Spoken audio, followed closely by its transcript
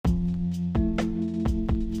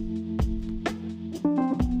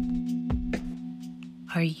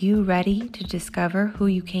Are you ready to discover who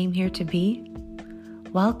you came here to be?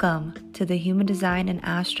 Welcome to the Human Design and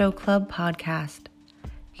Astro Club podcast.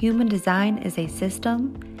 Human Design is a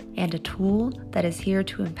system and a tool that is here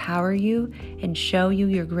to empower you and show you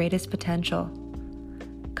your greatest potential.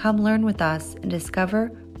 Come learn with us and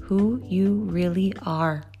discover who you really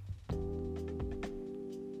are.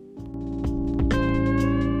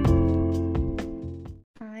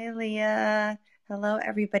 Hi, Leah. Hello,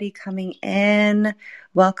 everybody coming in.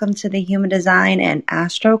 Welcome to the Human Design and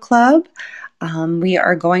Astro Club. We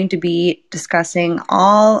are going to be discussing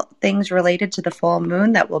all things related to the full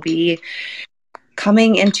moon that will be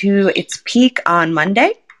coming into its peak on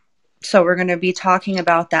Monday. So we're going to be talking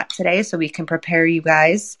about that today so we can prepare you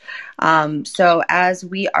guys. So as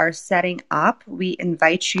we are setting up, we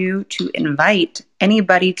invite you to invite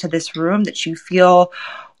anybody to this room that you feel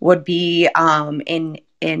would be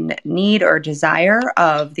in need or desire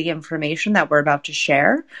of the information that we're about to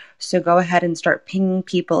share. So go ahead and start pinging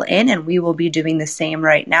people in, and we will be doing the same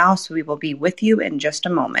right now. So we will be with you in just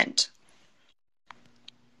a moment.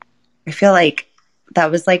 I feel like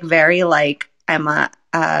that was very I'm a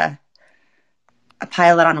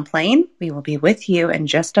pilot on a plane. We will be with you in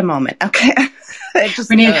just a moment. Okay.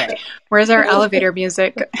 Where's our elevator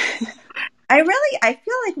music? I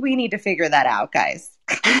feel like we need to figure that out, guys.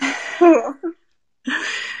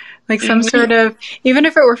 Some sort of, even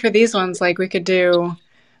if it were for these ones, we could do,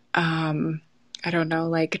 I don't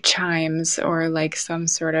know, chimes or some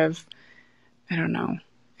sort of, I don't know.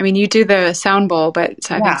 I mean, you do the sound bowl, but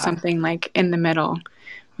I think something in the middle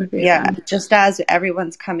would be fun. Just as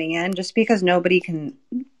everyone's coming in, just because nobody can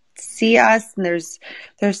see us, and there's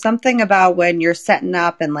something about when you're setting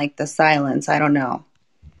up and the silence. I don't know.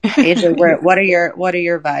 AJ, what are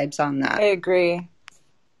your vibes on that? I agree.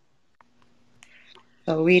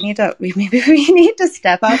 So we need to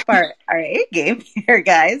step up our A game here,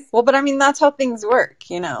 guys. Well, but I mean, that's how things work,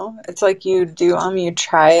 It's you do them, you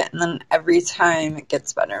try it, and then every time it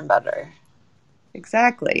gets better and better.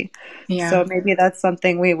 Exactly. Yeah. So maybe that's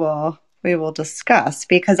something we will discuss,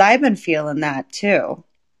 because I've been feeling that too,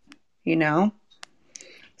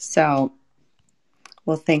 So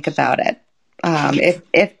we'll think about it.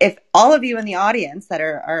 If all of you in the audience that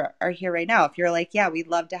are here right now, if you're we'd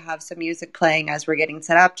love to have some music playing as we're getting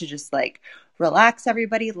set up to just relax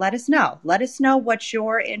everybody, let us know. Let us know what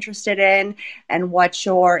you're interested in and what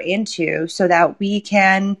you're into so that we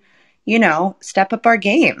can, step up our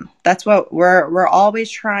game. That's what we're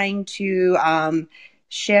always trying to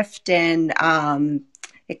shift and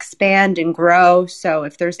expand and grow. So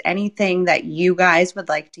if there's anything that you guys would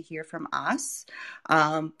like to hear from us,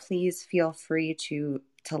 please feel free to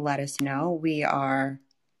let us know. We're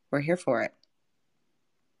here for it.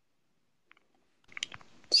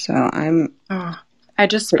 So I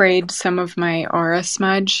just sprayed some of my aura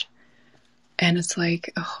smudge, and it's a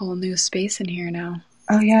whole new space in here now.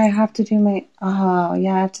 Oh yeah, I have to do my I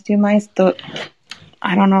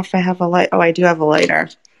don't know if I have a light. Oh, I do have a lighter.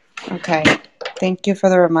 Okay. Thank you for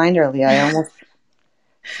the reminder, Leah. I almost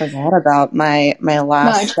forgot about my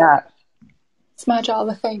last step. Smudge all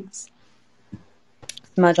the things.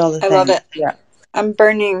 Smudge all the things. I love it. Yeah. I'm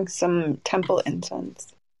burning some temple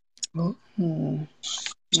incense. Mm-hmm.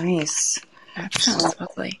 Nice. That sounds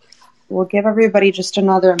lovely. We'll give everybody just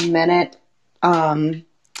another minute to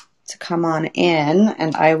come on in,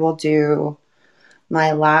 and I will do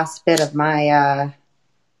my last bit of my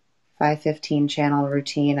 5:15 channel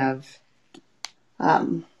routine of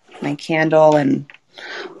my candle and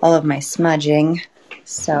all of my smudging.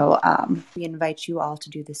 So we invite you all to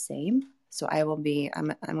do the same. So I'm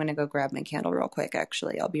going to go grab my candle real quick,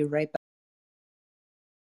 actually. I'll be right back.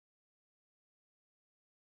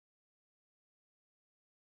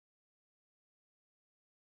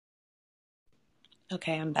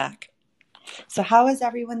 Okay, I'm back. So how was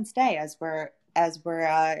everyone's day as we're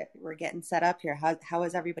getting set up here? How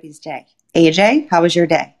was everybody's day? AJ, how was your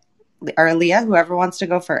day? Or Leah, whoever wants to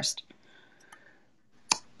go first.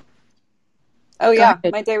 Oh yeah,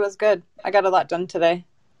 my day was good. I got a lot done today.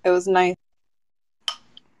 It was nice.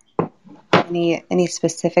 Any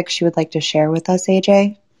specifics you would like to share with us,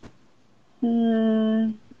 AJ?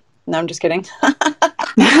 No, I'm just kidding.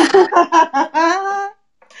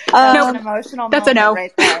 An emotional that's a no.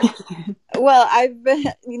 Right there. Well, I've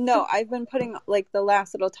been putting the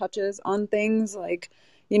last little touches on things.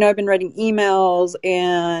 I've been writing emails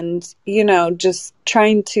and, just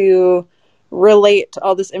trying to relate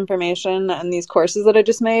all this information and these courses that I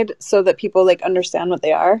just made so that people understand what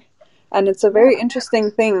they are. And it's a very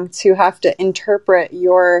interesting thing to have to interpret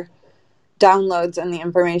your downloads and the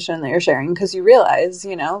information that you're sharing, because you realize,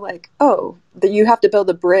 you know, like, oh, that you have to build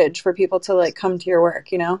a bridge for people to like come to your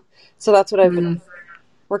work, you know? So that's what I've been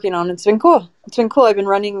working on. It's been cool. It's been cool. I've been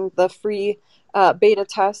running the free beta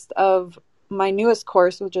test of my newest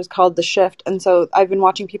course, which is called The Shift. And so I've been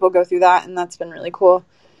watching people go through that, and that's been really cool,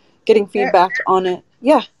 getting feedback on it.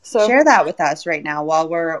 Yeah. So share that with us right now while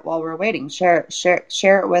we're waiting. Share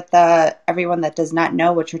it with everyone that does not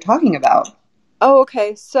know what you're talking about. Oh,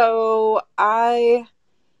 okay. So I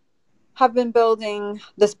have been building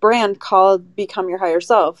this brand called Become Your Higher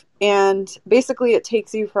Self. And basically it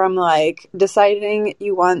takes you from like deciding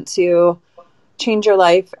you want to change your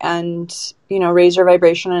life and, you know, raise your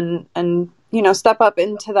vibration and, you know, step up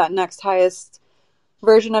into that next highest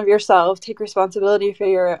version of yourself, take responsibility for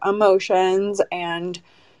your emotions and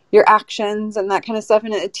your actions and that kind of stuff.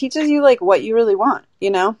 And it teaches you like what you really want, you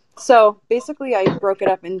know? So basically I broke it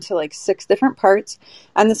up into like 6 different parts.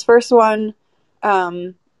 And this first one,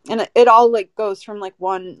 and it all like goes from like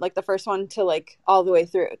one, like the first one to like all the way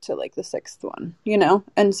through to like the 6th one, you know?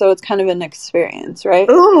 And so it's kind of an experience, right?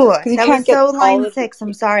 Ooh, You that can't was get so all line of 6.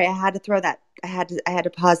 I'm sorry. I had to throw that. I had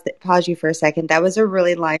to pause you for a second. That was a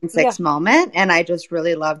really line 6 Yeah. moment. And I just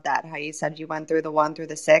really loved that. How you said you went through the 1 through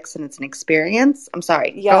the 6 and it's an experience. I'm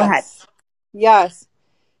sorry. Yes. Go ahead. Yes.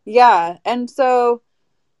 Yeah. And so,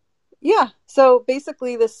 yeah. So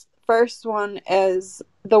basically this first one is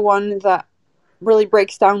the one that really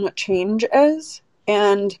breaks down what change is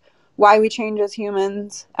and why we change as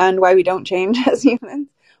humans and why we don't change as humans,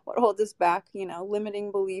 what holds us back, you know,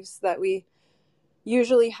 limiting beliefs that we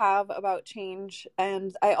usually have about change.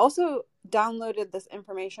 And I also downloaded this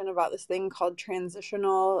information about this thing called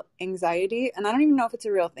transitional anxiety, and I don't even know if it's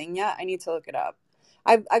a real thing yet. I need to look it up.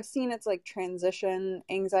 I've seen it's like transition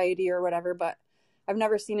anxiety or whatever, but I've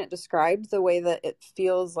never seen it described the way that it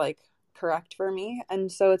feels like correct for me.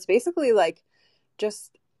 And so it's basically like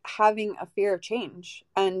just having a fear of change.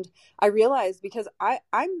 And I realized because I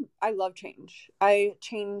love change. I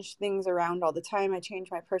change things around all the time. I change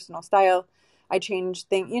my personal style. I change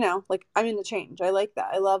things, you know, like I'm into change. I like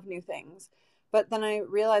that. I love new things. But then I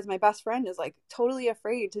realized my best friend is like totally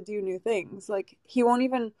afraid to do new things. Like he won't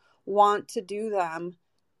even want to do them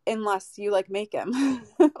unless you like make him.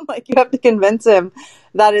 Like you have to convince him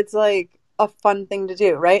that it's like a fun thing to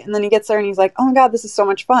do, right? And then he gets there and he's like, "Oh my God, this is so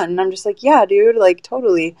much fun." And I'm just like, "Yeah, dude, like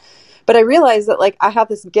totally." But I realized that like I have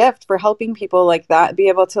this gift for helping people like that be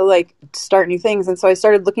able to like start new things. And so I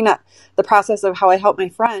started looking at the process of how I help my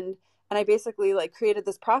friend, and I basically like created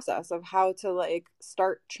this process of how to like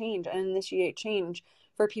start change and initiate change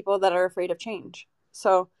for people that are afraid of change.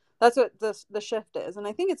 So that's what the shift is. And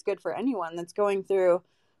I think it's good for anyone that's going through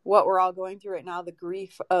what we're all going through right now, the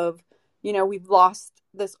grief of, you know, we've lost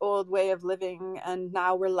this old way of living and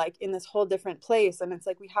now we're like in this whole different place. And it's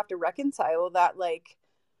like we have to reconcile that like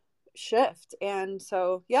shift. And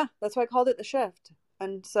so, yeah, that's why I called it The Shift.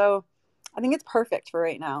 And so I think it's perfect for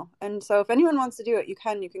right now. And so if anyone wants to do it, you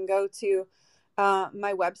can go to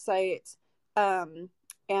my website. And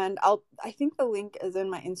I think the link is in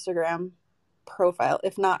my Instagram profile.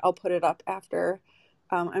 If not, I'll put it up after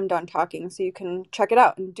I'm done talking, so you can check it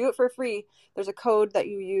out and do it for free. There's a code that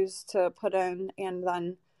you use to put in, and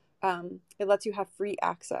then it lets you have free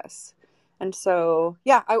access. And so,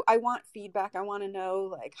 yeah, I want feedback. I want to know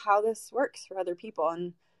like how this works for other people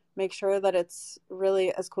and make sure that it's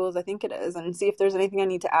really as cool as I think it is, and see if there's anything I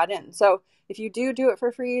need to add in. So if you do it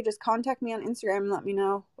for free, just contact me on Instagram and let me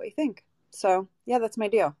know what you think. So yeah, that's my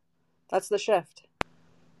deal. That's The Shift.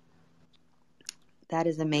 That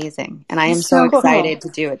is amazing. And I am so excited to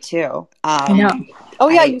do it too. I know. Oh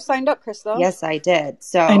yeah, you signed up, Crystal. Yes, I did.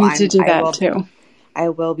 So I need to do that too. I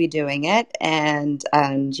will be doing it, and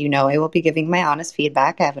you know, I will be giving my honest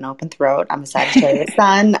feedback. I have an open throat. I'm a Sagittarius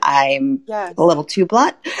sun. I'm a little too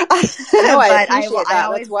blunt. No, I appreciate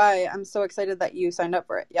that. That's why I'm so excited that you signed up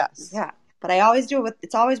for it. Yes. Yeah. But I always do it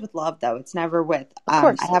it's always with love though. It's never with of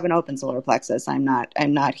course. I have an open solar plexus. I'm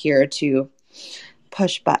not here to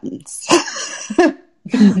push buttons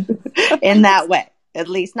in that way. At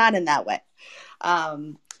least not in that way.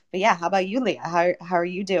 But yeah, how about you, Leah? How are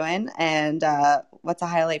you doing? And what's a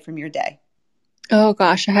highlight from your day? Oh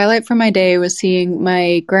gosh, a highlight from my day was seeing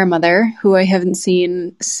my grandmother, who I haven't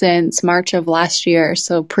seen since March of last year,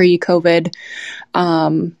 so pre-COVID.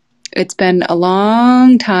 It's been a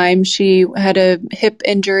long time. She had a hip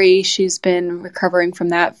injury. She's been recovering from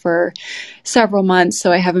that for several months, so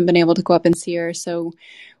I haven't been able to go up and see her. So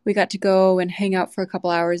we got to go and hang out for a couple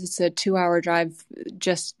hours. It's a 2-hour drive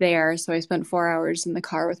just there. So I spent 4 hours in the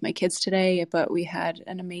car with my kids today, but we had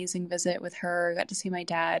an amazing visit with her. Got to see my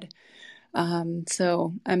dad.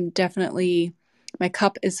 So I'm definitely my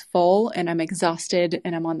cup is full and I'm exhausted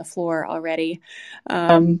and I'm on the floor already.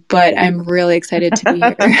 But I'm really excited to be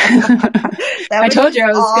here. I told you I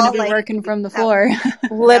was going to be working from the floor.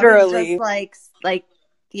 Literally. That was just like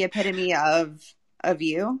the epitome of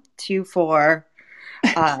you, 2-4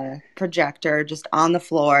 projector, just on the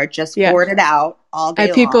floor, just poured it out all day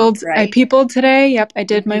long. Right? I peopled today. Yep, I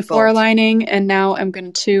did my floor lining, and now I'm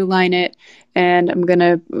going to line it, and I'm going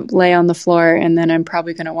to lay on the floor, and then I'm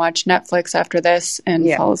probably going to watch Netflix after this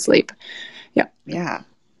and fall asleep. Yeah.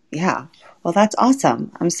 Well, that's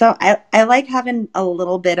awesome. I like having a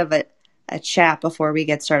little bit of a chat before we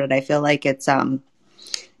get started. I feel like it's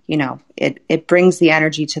it brings the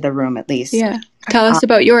energy to the room at least. Yeah. Tell us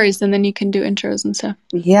about yours, and then you can do intros and stuff.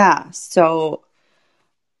 Yeah. So,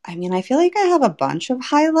 I mean, I feel like I have a bunch of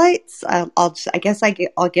highlights. I'll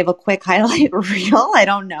give a quick highlight reel. I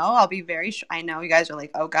don't know. I'll be I know you guys are like,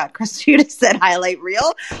 oh God, Chris, you just said highlight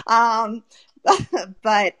reel.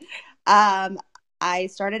 But I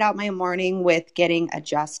started out my morning with getting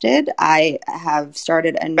adjusted. I have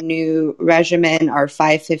started a new regimen, our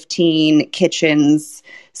 515 kitchens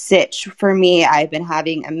sitch. For me, I've been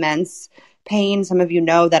having immense pain. Some of you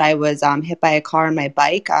know that I was hit by a car on my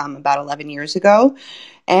bike about 11 years ago.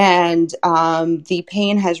 And the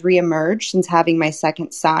pain has reemerged since having my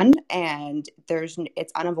second son, and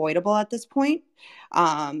it's unavoidable at this point.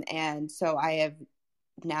 And so I am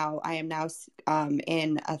now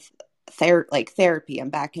in a therapy. I'm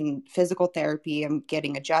back in physical therapy. I'm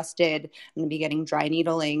getting adjusted. I'm going to be getting dry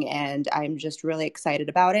needling, and I'm just really excited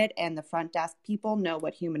about it. And the front desk people know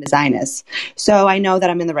what human design is. So I know that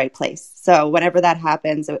I'm in the right place. So whenever that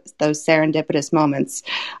happens, those serendipitous moments,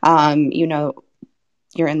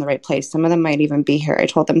 you're in the right place. Some of them might even be here. I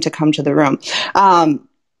told them to come to the room. But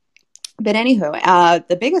anywho,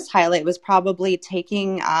 the biggest highlight was probably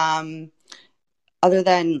taking, other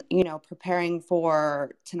than, preparing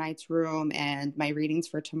for tonight's room and my readings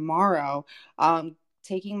for tomorrow,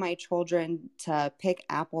 taking my children to pick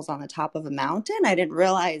apples on the top of a mountain. I didn't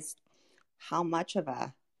realize how much of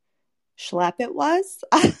a schlep it was,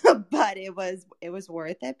 but it was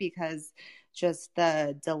worth it because just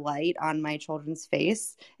the delight on my children's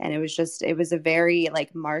face. And it was a very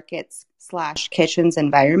like markets/kitchens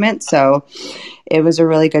environment. So it was a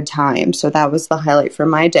really good time. So that was the highlight for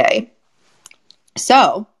my day.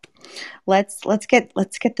 So let's get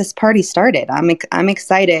this party started. I'm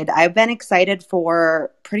excited. I've been excited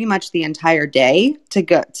for pretty much the entire day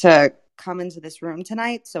to come into this room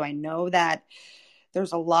tonight. So I know that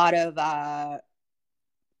there's a lot of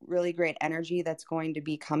really great energy that's going to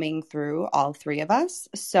be coming through all three of us.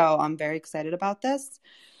 So I'm very excited about this.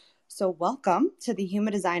 So welcome to the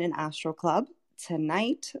Human Design and Astro Club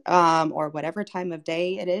tonight, or whatever time of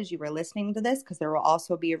day it is you were listening to this, because there will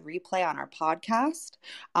also be a replay on our podcast.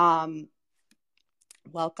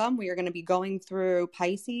 Welcome. We are going to be going through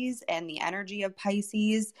Pisces and the energy of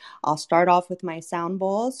Pisces. I'll start off with my sound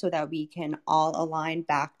bowls so that we can all align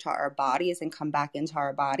back to our bodies and come back into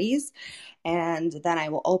our bodies. And then I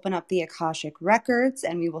will open up the Akashic records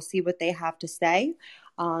and we will see what they have to say.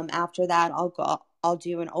 After that, I'll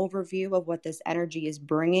do an overview of what this energy is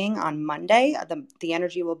bringing on Monday. The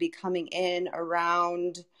energy will be coming in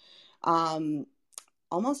around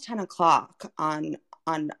almost 10 o'clock on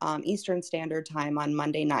Eastern Standard Time on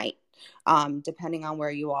Monday night. Depending on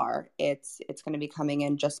where you are, it's going to be coming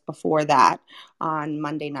in just before that on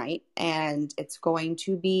Monday night, and it's going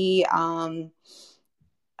to be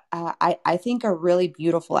I think a really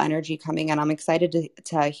beautiful energy coming in. I'm excited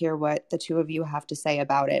to hear what the two of you have to say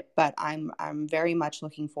about it, but I'm very much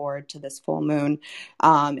looking forward to this full moon.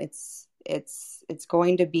 It's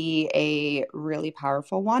going to be a really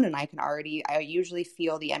powerful one, and I usually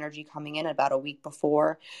feel the energy coming in about a week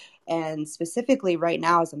before, and specifically right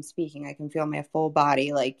now as I'm speaking, I can feel my full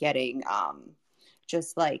body like getting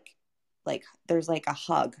just like there's like a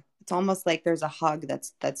hug. It's almost like there's a hug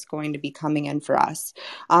that's going to be coming in for us.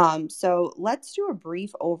 So let's do a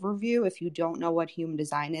brief overview if you don't know what human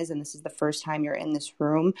design is, and this is the first time you're in this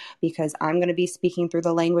room, because I'm going to be speaking through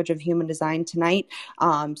the language of human design tonight.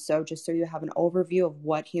 So just so you have an overview of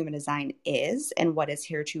what human design is and what it's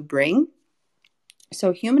here to bring.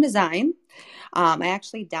 So human design, I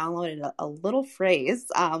actually downloaded a little phrase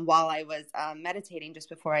while I was meditating just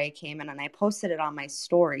before I came in, and I posted it on my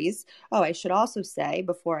stories. Oh, I should also say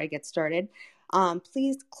before I get started,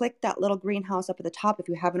 please click that little greenhouse up at the top if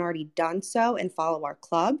you haven't already done so, and follow our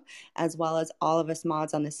club, as well as all of us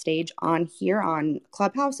mods on the stage on here on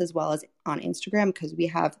Clubhouse, as well as on Instagram, because we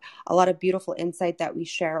have a lot of beautiful insight that we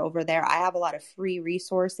share over there. I have a lot of free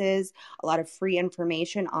resources, a lot of free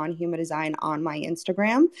information on human design on my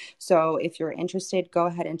Instagram. So if you're interested, go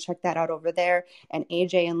ahead and check that out over there. And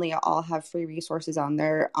AJ and Leah all have free resources on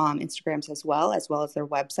their Instagrams as well as their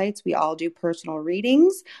websites. We all do personal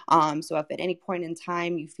readings. So if at any point in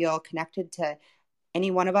time you feel connected to any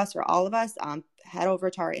one of us or all of us, head over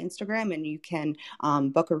to our Instagram and you can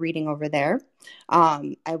book a reading over there.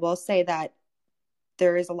 I will say that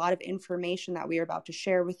there is a lot of information that we are about to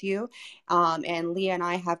share with you. And Leah and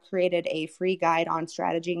I have created a free guide on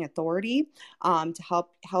strategy and authority to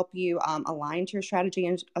help you align to your strategy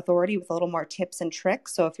and authority with a little more tips and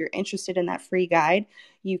tricks. So if you're interested in that free guide,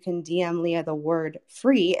 you can DM Leah the word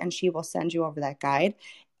free and she will send you over that guide.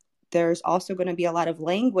 There's also going to be a lot of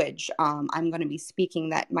language I'm going to be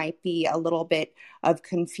speaking that might be a little bit of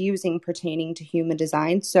confusing pertaining to human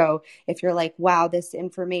design. So if you're like, wow, this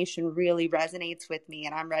information really resonates with me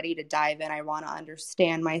and I'm ready to dive in, I want to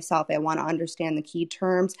understand myself, I want to understand the key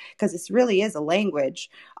terms, because this really is a language.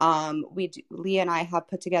 Leah and I have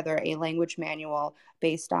put together a language manual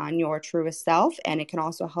based on your truest self, and it can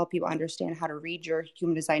also help you understand how to read your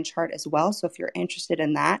human design chart as well. So if you're interested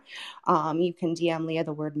in that, you can DM Leah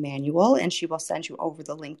the word manual and she will send you over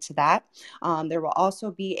the link to that. There will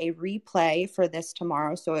also be a replay for this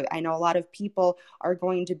tomorrow. So I know a lot of people are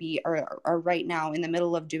going to be are right now in the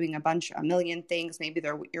middle of doing a million things. Maybe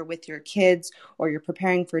you're with your kids, or you're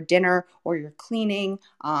preparing for dinner, or you're cleaning.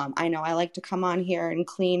 I know I like to come on here and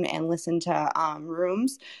clean and listen to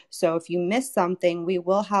rooms. So if you miss something, we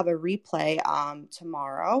will have a replay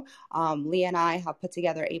tomorrow. Leah and I have put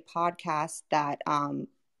together a podcast that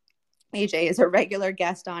AJ is a regular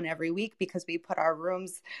guest on every week, because we put our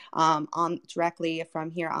rooms on directly from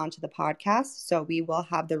here onto the podcast. So we will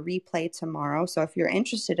have the replay tomorrow. So if you're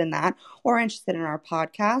interested in that or interested in our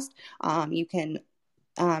podcast, you can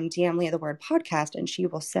DM Leah the word podcast and she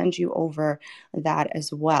will send you over that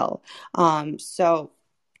as well. So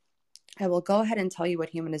I will go ahead and tell you what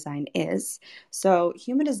human design is. So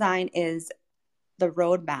human design is the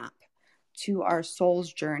roadmap to our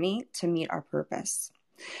soul's journey to meet our purpose.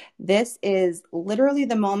 This is literally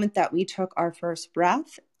the moment that we took our first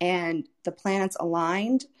breath and the planets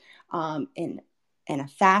aligned in a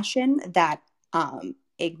fashion that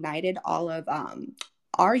ignited all of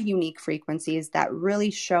our unique frequencies that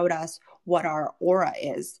really showed us what our aura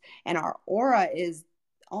is. And our aura is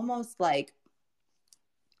almost like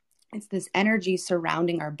it's this energy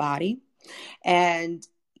surrounding our body. And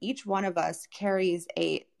each one of us carries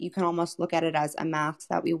you can almost look at it as a mask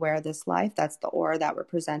that we wear this life. That's the aura that we're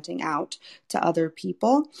presenting out to other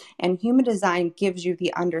people. And human design gives you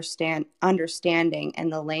the understanding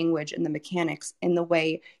and the language and the mechanics in the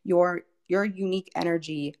way your unique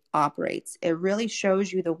energy operates. It really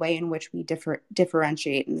shows you the way in which we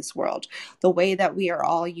differentiate in this world, the way that we are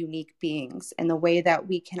all unique beings, and the way that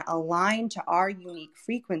we can align to our unique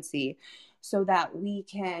frequency so that we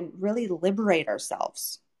can really liberate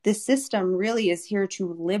ourselves. This system really is here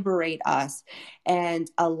to liberate us and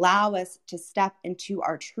allow us to step into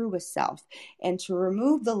our truest self and to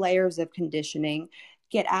remove the layers of conditioning,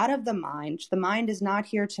 get out of the mind. The mind is not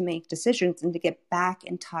here to make decisions, and to get back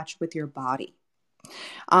in touch with your body.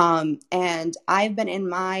 And I've been in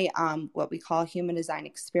my what we call human design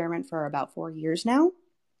experiment for about 4 years now.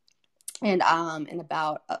 And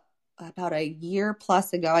about a year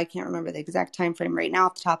plus ago, I can't remember the exact time frame right now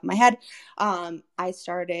off the top of my head, I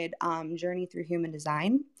started Journey Through Human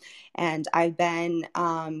Design. And I've been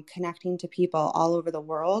connecting to people all over the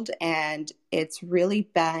world. And it's really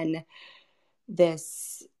been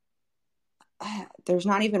this, there's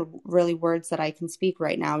not even really words that I can speak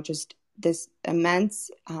right now, just this immense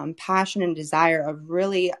passion and desire of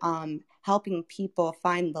really helping people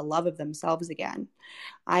find the love of themselves again.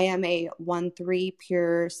 I am a 1-3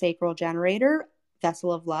 pure sacral generator,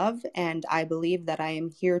 vessel of love, and I believe that I am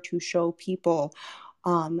here to show people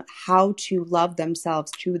how to love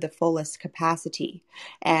themselves to the fullest capacity.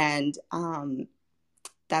 And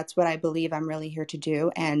that's what I believe I'm really here to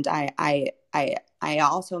do. And I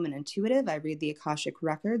also am an intuitive. I read the Akashic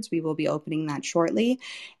Records. We will be opening that shortly.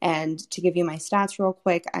 And to give you my stats real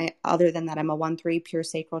quick, other than that, I'm a 1-3 pure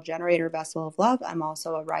sacral generator, vessel of love. I'm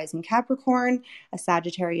also a rising Capricorn, a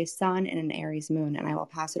Sagittarius sun, and an Aries moon. And I will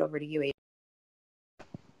pass it over to you, Adrienne.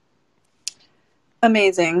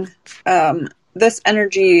 Amazing. This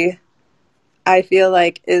energy, I feel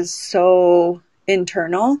like, is so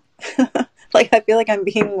internal. Like, I feel like I'm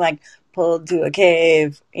being like pulled to a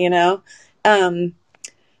cave, you know?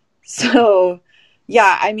 So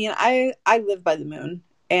yeah, I mean, I live by the moon,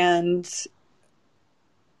 and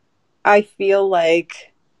I feel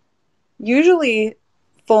like usually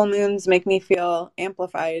full moons make me feel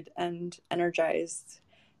amplified and energized.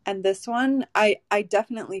 And this one, I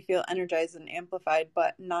definitely feel energized and amplified,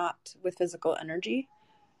 but not with physical energy.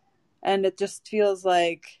 And it just feels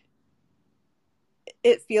like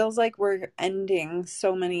we're ending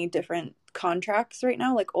so many different contracts right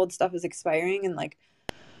now. Like old stuff is expiring and like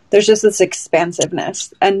there's just this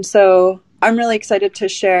expansiveness. And so I'm really excited to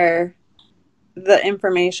share the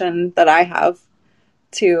information that I have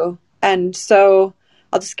too. And so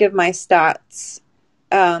I'll just give my stats.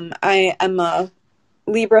 I am a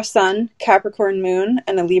Libra sun, Capricorn moon,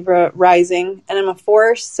 and a Libra rising, and I'm a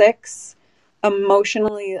 4/6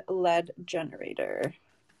 emotionally led generator.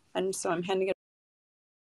 And so I'm handing it.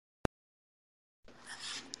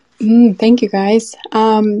 Thank you, guys.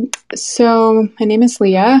 So my name is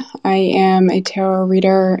Leah. I am a tarot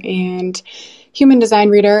reader and human design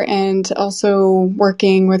reader, and also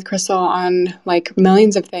working with Crystal on like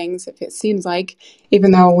millions of things, if it seems like,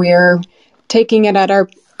 even though we're taking it at our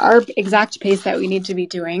exact pace that we need to be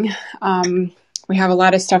doing. We have a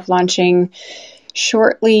lot of stuff launching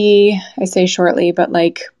shortly. I say shortly, but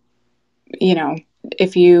like, you know,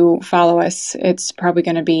 if you follow us, it's probably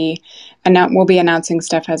going to be, we'll be announcing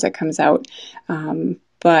stuff as it comes out.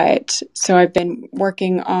 But so I've been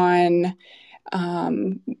working on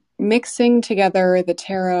mixing together the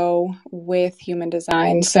tarot with human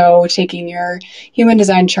design. So taking your human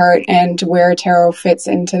design chart and where tarot fits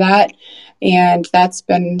into that. And that's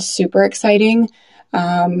been super exciting.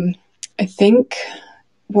 I think,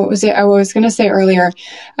 what was it? I was going to say earlier,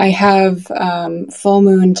 I have full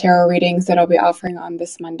moon tarot readings that I'll be offering on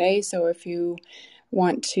this Monday. So if you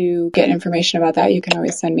want to get information about that, you can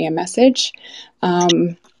always send me a message.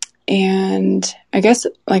 And I guess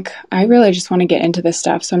like I really just want to get into this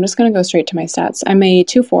stuff. So I'm just going to go straight to my stats. I'm a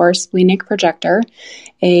 2/4 splenic projector,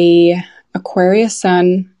 a Aquarius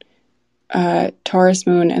sun, Taurus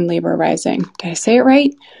moon, and Libra rising. Did I say it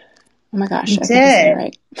right? Oh my gosh, I think I said it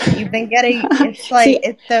right. You've been getting, it's like,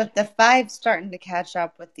 it's the 5's starting to catch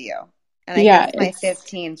up with you. And I guess my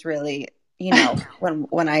 15's really, you know,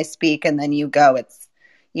 when I speak and then you go, it's,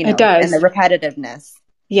 you know, it does. And the repetitiveness.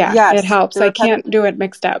 Yeah, yes, it helps. I can't do it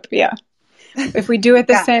mixed up. Yeah. If we do it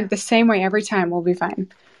the same way every time, we'll be fine.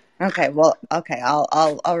 Okay. Well, okay.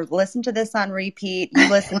 I'll listen to this on repeat. You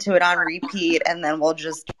listen to it on repeat, and then we'll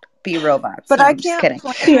just be robots. But no, I can't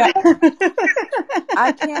plan.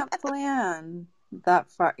 I can't plan that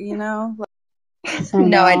far, you know?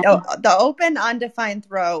 No, I know the open undefined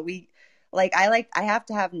throw. I have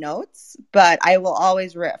to have notes, but I will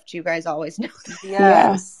always riff. You guys always know that.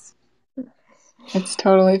 Yes. It's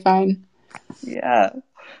totally fine. Yeah.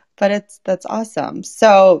 But that's awesome.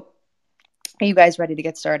 So are you guys ready to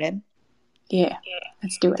get started? Yeah.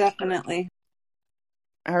 Let's do it. Definitely.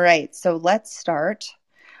 All right. So let's start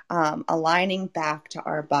aligning back to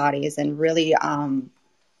our bodies and really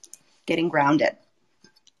getting grounded.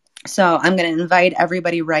 So I'm going to invite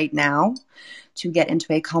everybody right now to get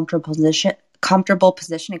into a comfortable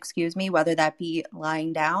position, whether that be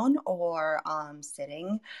lying down or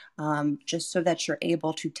sitting, just so that you're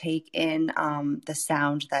able to take in the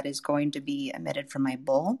sound that is going to be emitted from my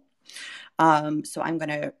bowl. So I'm going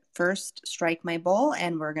to first strike my bowl,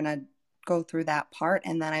 and we're going to go through that part,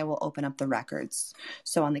 and then I will open up the records.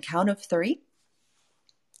 So on the count of 3,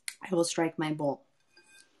 I will strike my bowl.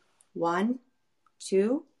 1,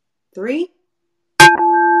 2, 3.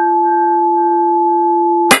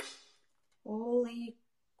 Holy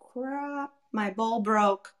crap, my bowl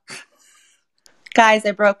broke. Guys,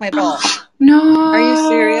 I broke my bowl. No. Are you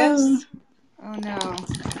serious? Oh no.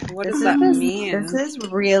 What does that mean? This is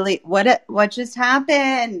really what just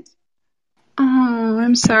happened. Oh,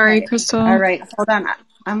 I'm sorry, okay. Crystal. All right, hold on.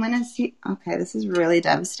 I'm going to see. Okay, this is really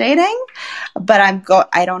devastating, but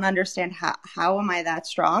I don't understand how am I that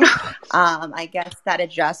strong? I guess that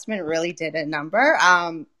adjustment really did a number.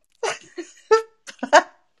 I'm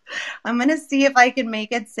going to see if I can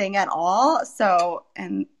make it sing at all. So,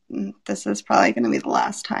 and this is probably going to be the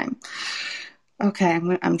last time. Okay,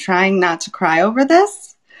 I'm trying not to cry over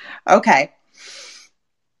this. Okay.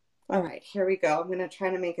 All right, here we go. I'm going to try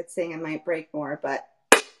to make it sing. It might break more, but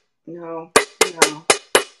no.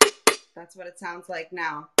 That's what it sounds like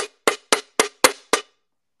now.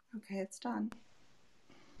 Okay, it's done.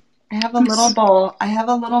 I have a little bowl.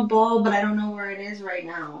 But I don't know where it is right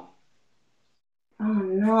now. Oh,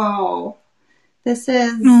 no. This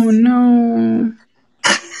is... Oh, no.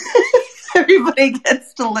 Everybody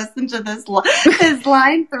gets to listen to this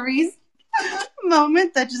line 3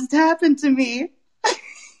 moment that just happened to me.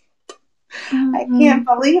 I can't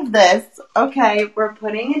believe this. Okay, we're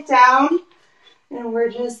putting it down, and we're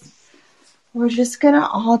just We're just going to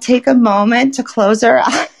all take a moment to close our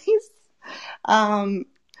eyes.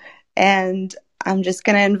 And I'm just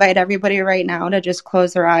going to invite everybody right now to just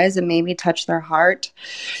close their eyes and maybe touch their heart.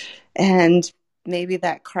 And maybe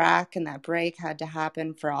that crack and that break had to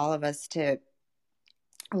happen for all of us to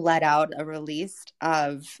let out a release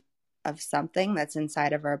of something that's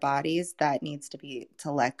inside of our bodies that needs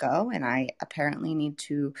to let go. And I apparently need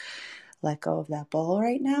to let go of that bowl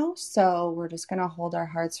right now. So we're just going to hold our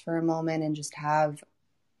hearts for a moment and just have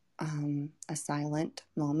a silent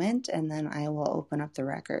moment, and then I will open up the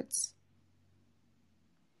records.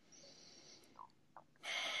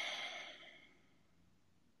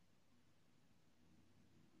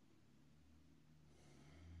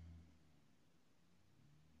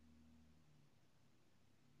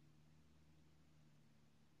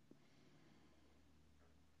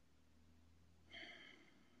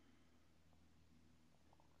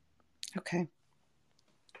 Okay.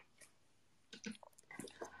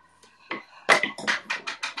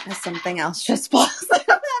 Something else just paused. I'm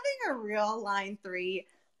having a real line 3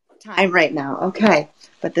 time right now. Okay.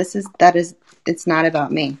 But it's not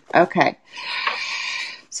about me. Okay.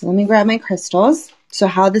 So let me grab my crystals. So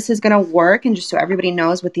how this is going to work, and just so everybody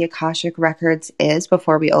knows what the Akashic Records is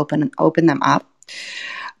before we open them up.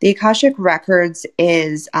 The Akashic Records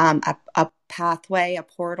is a pathway, a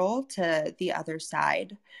portal to the other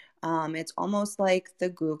side. It's almost like the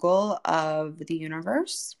Google of the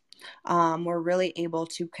universe. We're really able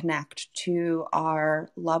to connect to our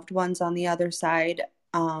loved ones on the other side,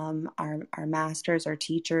 our masters, our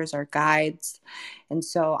teachers, our guides. And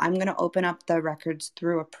so I'm going to open up the records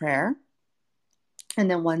through a prayer. And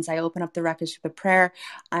then once I open up the records through the prayer,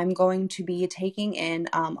 I'm going to be taking in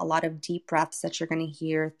a lot of deep breaths that you're going to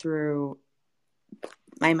hear through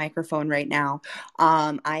my microphone right now.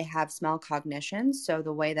 I have smell cognition. So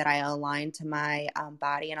the way that I align to my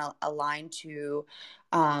body and align to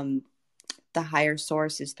the higher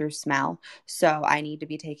source is through smell. So I need to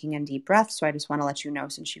be taking in deep breaths. So I just want to let you know,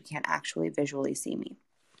 since you can't actually visually see me.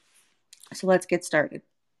 So let's get started.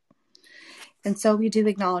 And so we do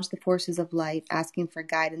acknowledge the forces of light, asking for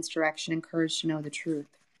guidance, direction, and courage to know the truth,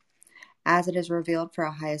 as it is revealed for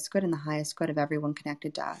our highest good and the highest good of everyone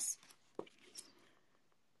connected to us.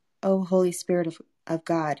 O Holy Spirit of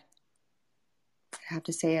God, I have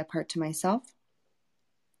to say a part to myself.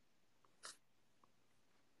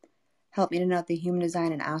 Help me to know the Human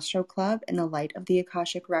Design and Astro Club in the light of the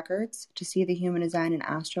Akashic Records, to see the Human Design and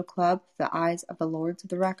Astro Club through the eyes of the Lords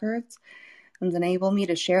of the Records, and enable me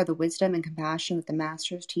to share the wisdom and compassion that the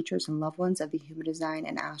masters, teachers, and loved ones of the Human Design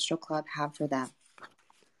and Astro Club have for them.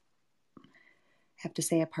 I have to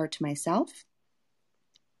say a part to myself.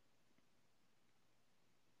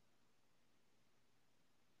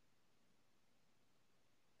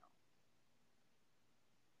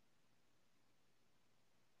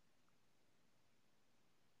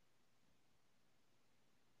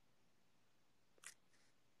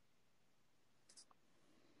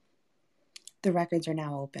 The records are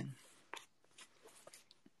now open.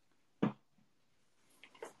 All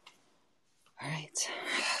right.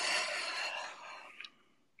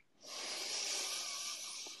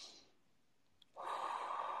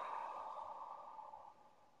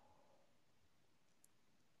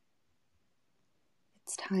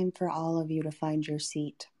 It's time for all of you to find your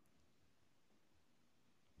seat,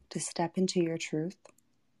 to step into your truth,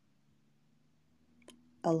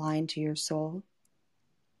 align to your soul,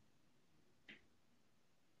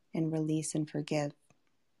 and release and forgive.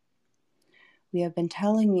 We have been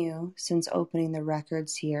telling you since opening the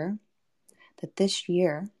records here that this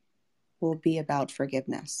year will be about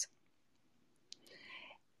forgiveness.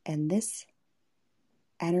 And this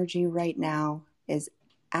energy right now is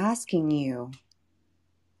asking you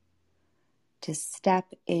to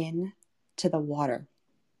step in to the water.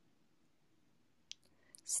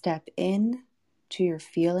 Step in to your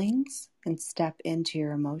feelings and step into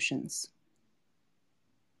your emotions.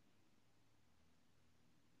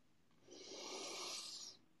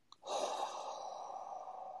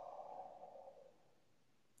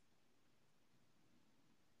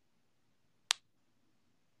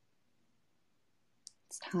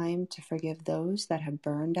 It's time to forgive those that have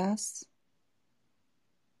burned us,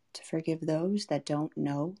 to forgive those that don't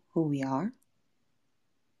know who we are,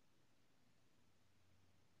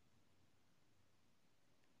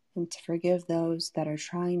 and to forgive those that are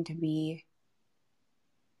trying to be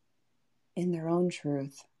in their own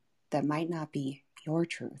truth that might not be your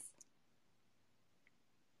truth.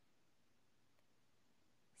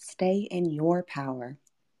 Stay in your power.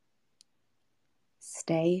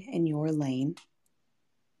 Stay in your lane.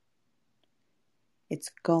 It's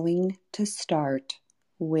going to start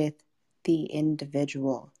with the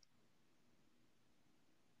individual.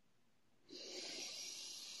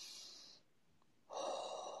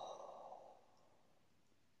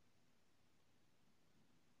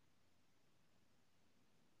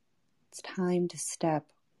 It's time to step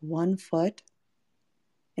one foot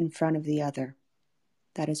in front of the other.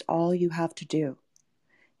 That is all you have to do,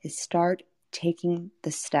 is start taking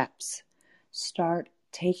the steps. Start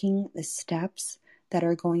taking the steps that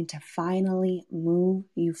are going to finally move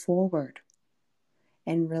you forward,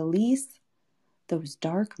 and release those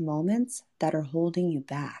dark moments that are holding you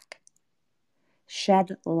back.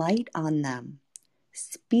 Shed light on them.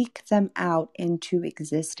 Speak them out into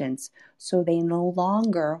existence so they no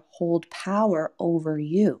longer hold power over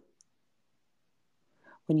you.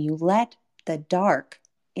 When you let the dark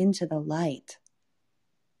into the light,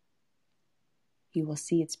 you will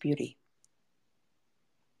see its beauty.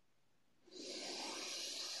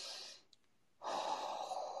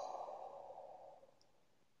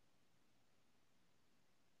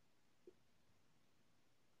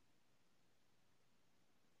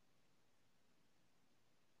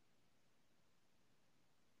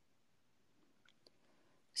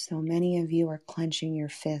 So many of you are clenching your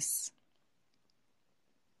fists,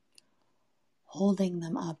 holding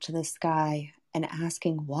them up to the sky and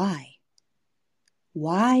asking why.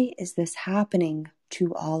 Why is this happening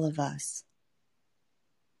to all of us?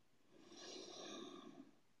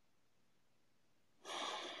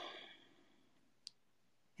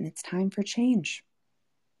 And it's time for change.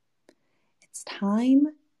 It's time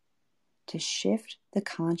to shift the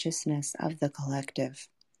consciousness of the collective.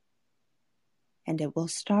 And it will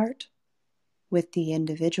start with the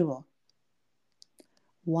individual.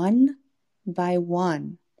 One by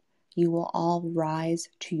one, you will all rise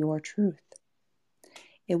to your truth.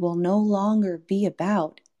 It will no longer be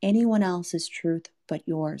about anyone else's truth but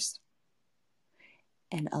yours.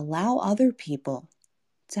 And allow other people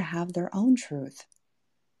to have their own truth.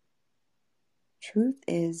 Truth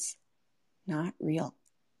is not real.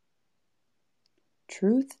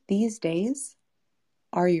 Truth these days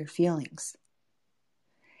are your feelings.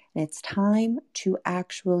 And it's time to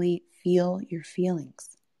actually feel your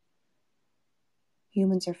feelings.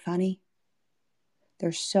 Humans are funny.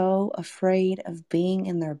 They're so afraid of being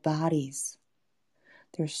in their bodies.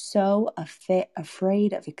 They're so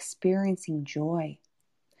afraid of experiencing joy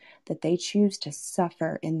that they choose to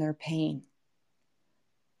suffer in their pain.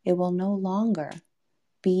 It will no longer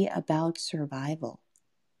be about survival.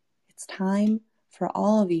 It's time for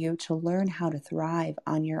all of you to learn how to thrive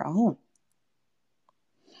on your own.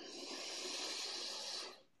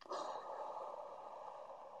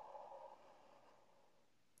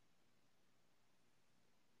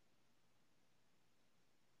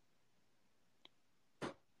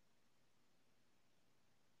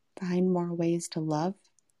 Find more ways to love.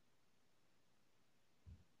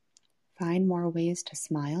 Find more ways to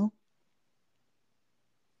smile.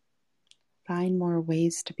 Find more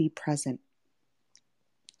ways to be present.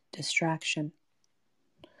 Distraction.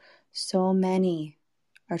 So many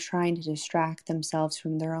are trying to distract themselves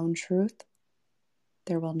from their own truth.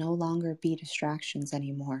 There will no longer be distractions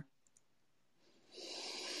anymore.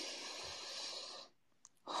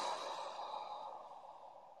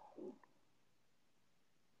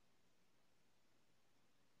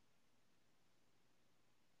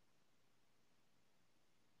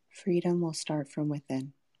 Freedom will start from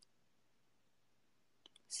within.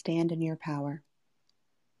 Stand in your power.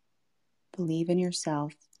 Believe in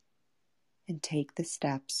yourself and take the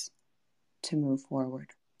steps to move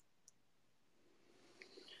forward.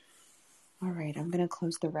 All right, I'm going to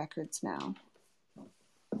close the records now.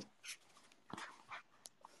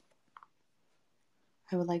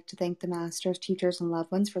 I would like to thank the masters, teachers, and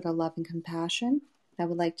loved ones for their love and compassion. I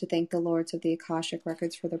would like to thank the lords of the Akashic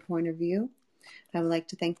Records for their point of view. I would like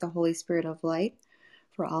to thank the Holy Spirit of Light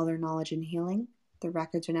for all their knowledge and healing. The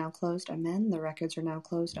records are now closed. Amen. The records are now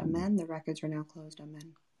closed. Amen. The records are now closed.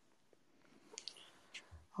 Amen.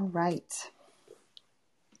 All right.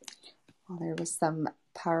 Well, there was some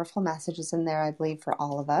powerful messages in there, I believe, for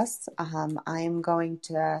all of us. I am going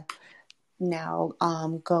to now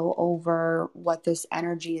go over what this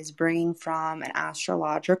energy is bringing from an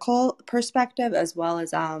astrological perspective, as well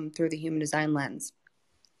as through the human design lens.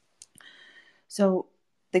 So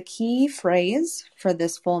the key phrase for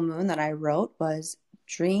this full moon that I wrote was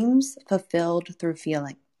dreams fulfilled through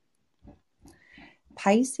feeling.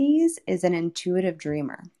 Pisces is an intuitive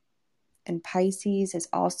dreamer, and Pisces is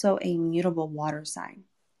also a mutable water sign.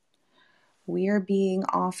 We are being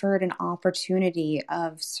offered an opportunity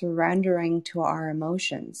of surrendering to our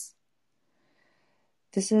emotions.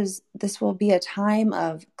 This will be a time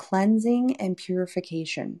of cleansing and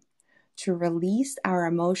purification to release our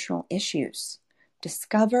emotional issues,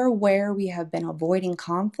 discover where we have been avoiding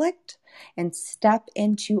conflict, and step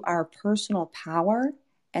into our personal power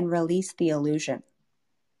and release the illusion.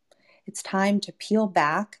 It's time to peel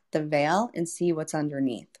back the veil and see what's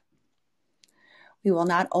underneath. We will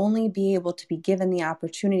not only be able to be given the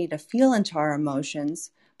opportunity to feel into our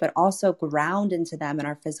emotions, but also ground into them in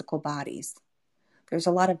our physical bodies. There's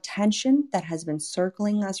a lot of tension that has been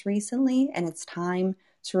circling us recently, and it's time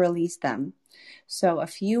to release them. So a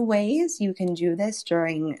few ways you can do this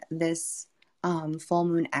during this full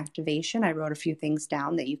moon activation. I wrote a few things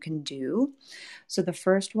down that you can do. So the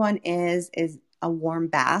first one is a warm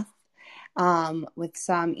bath with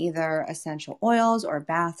some either essential oils or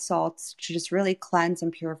bath salts to just really cleanse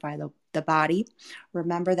and purify the body.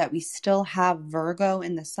 Remember that we still have Virgo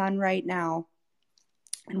in the sun right now.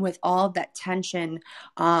 And with all of that tension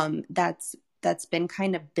that's been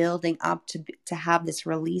kind of building up to have this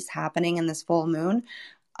release happening in this full moon,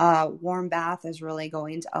 warm bath is really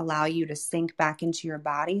going to allow you to sink back into your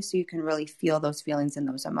body so you can really feel those feelings and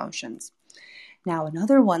those emotions. Now,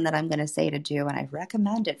 another one that I'm going to say to do, and I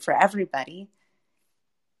recommend it for everybody,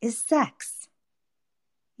 is sex.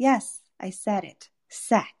 Yes, I said it.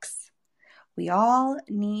 Sex. We all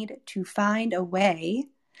need to find a way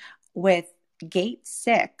with Gate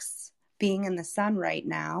 6 being in the sun right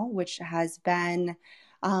now, which has been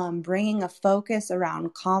bringing a focus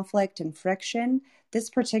around conflict and friction. This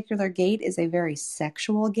particular gate is a very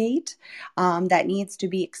sexual gate that needs to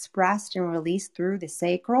be expressed and released through the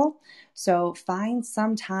sacral. So find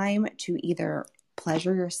some time to either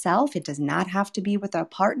pleasure yourself. It does not have to be with a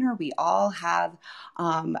partner. We all have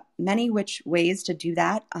many which ways to do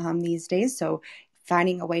that these days. So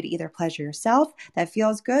finding a way to either pleasure yourself that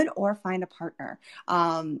feels good or find a partner.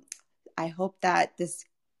 I hope that this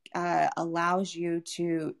allows you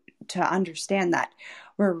to understand that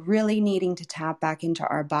we're really needing to tap back into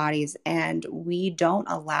our bodies, and we don't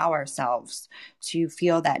allow ourselves to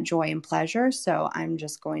feel that joy and pleasure. So I'm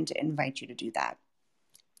just going to invite you to do that.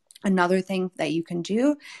 Another thing that you can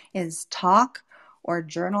do is talk or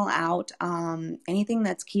journal out anything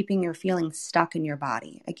that's keeping your feelings stuck in your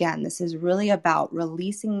body. Again, this is really about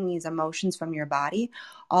releasing these emotions from your body.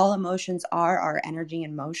 All emotions are our energy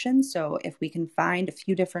in motion. So if we can find a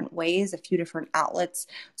few different ways, a few different outlets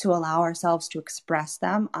to allow ourselves to express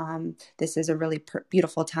them, this is a really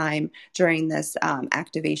beautiful time during this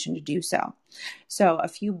activation to do so. So a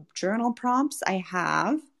few journal prompts I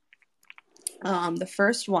have. The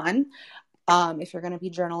first one, if you're going to be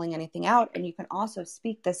journaling anything out, and you can also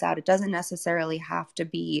speak this out, it doesn't necessarily have to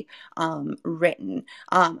be written.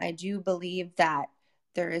 I do believe that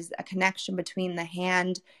there is a connection between the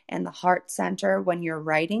hand and the heart center when you're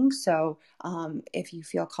writing. So if you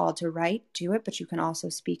feel called to write, do it, but you can also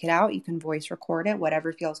speak it out. You can voice record it,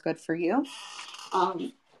 whatever feels good for you.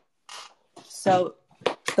 So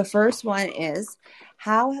the first one is,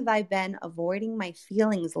 how have I been avoiding my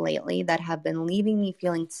feelings lately that have been leaving me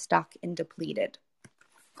feeling stuck and depleted?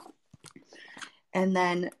 And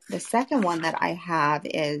then the second one that I have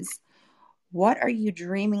is, what are you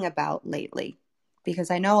dreaming about lately? Because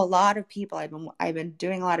I know a lot of people, I've been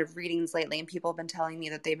doing a lot of readings lately, and people have been telling me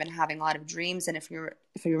that they've been having a lot of dreams. And if you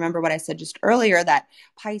remember what I said just earlier, that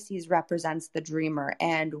Pisces represents the dreamer,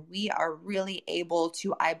 and we are really able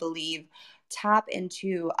to, I believe, tap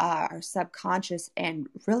into our subconscious and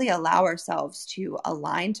really allow ourselves to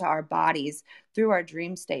align to our bodies through our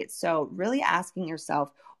dream states. So really asking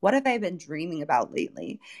yourself, what have I been dreaming about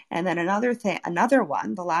lately? And then another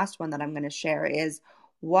one, the last one that I'm going to share is,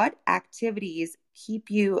 what activities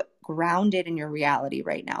keep you grounded in your reality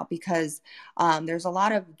right now? Because there's a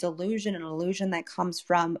lot of delusion and illusion that comes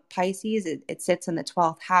from Pisces. It sits in the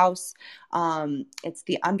 12th house. It's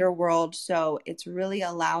the underworld. So it's really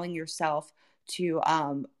allowing yourself to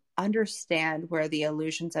understand where the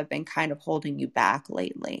illusions have been kind of holding you back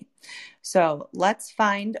lately. So let's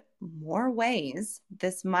find more ways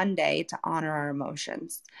this Monday to honor our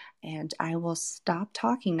emotions. And I will stop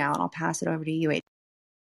talking now, and I'll pass it over to you.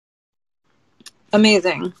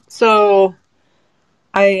 Amazing. So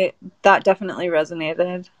that definitely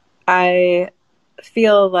resonated. I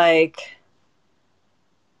feel like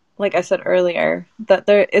I said earlier, that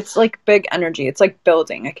it's like big energy. It's like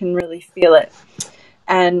building. I can really feel it.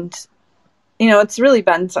 And, it's really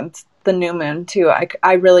been since the new moon too.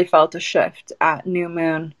 I really felt a shift at new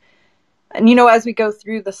moon. And, as we go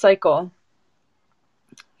through the cycle,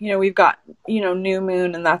 we've got, new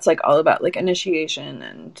moon, and that's like all about like initiation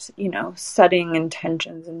and, setting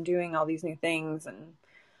intentions and doing all these new things and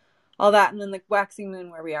all that. And then like waxing moon,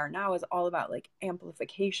 where we are now, is all about like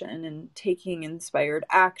amplification and taking inspired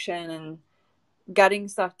action and getting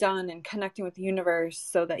stuff done and connecting with the universe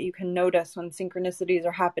so that you can notice when synchronicities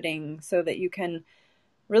are happening, so that you can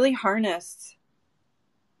really harness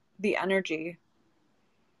the energy,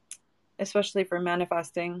 especially for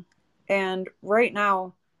manifesting. And right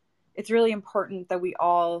now, it's really important that we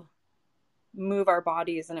all move our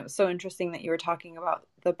bodies. And it was so interesting that you were talking about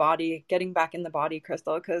the body, getting back in the body,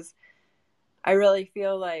 Crystal, because I really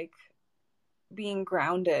feel like being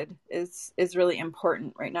grounded is really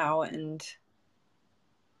important right now. And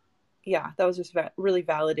yeah, that was just really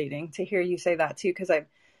validating to hear you say that too, because I'm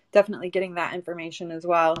definitely getting that information as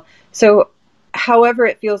well. So however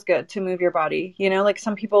it feels good to move your body, you know, like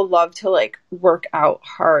some people love to like work out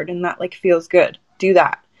hard and that like feels good. Do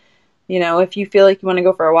that. You know, if you feel like you want to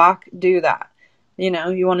go for a walk, do that. You know,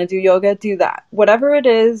 you want to do yoga, do that. Whatever it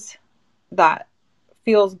is that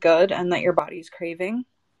feels good and that your body's craving,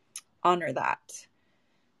 honor that.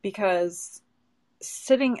 Because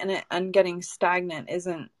sitting in it and getting stagnant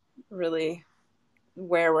isn't really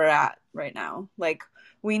where we're at right now. Like,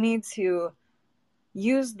 we need to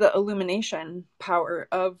use the illumination power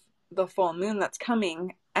of the full moon that's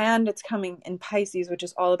coming, and it's coming in Pisces, which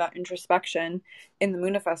is all about introspection in the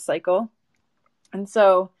Moonifest cycle. And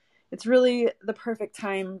so it's really the perfect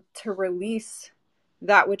time to release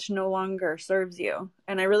that which no longer serves you.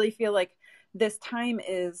 And I really feel like this time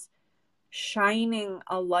is shining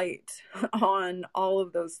a light on all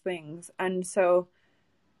of those things. And so,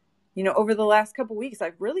 you know, over the last couple weeks,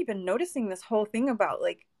 I've really been noticing this whole thing about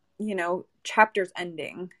like, you know, chapters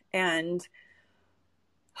ending and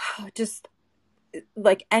just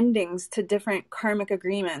like endings to different karmic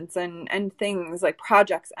agreements and things like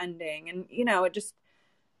projects ending. And, you know, it just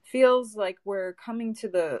feels like we're coming to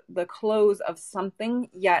the close of something,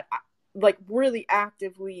 yet like really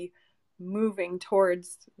actively moving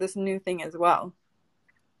towards this new thing as well.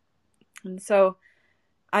 And so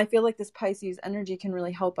I feel like this Pisces energy can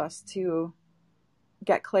really help us to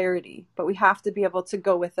get clarity, but we have to be able to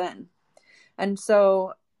go within. And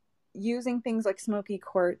so using things like smoky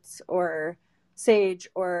quartz or sage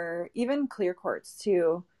or even clear quartz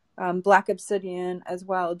too, black obsidian as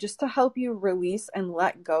well, just to help you release and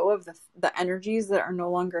let go of the energies that are no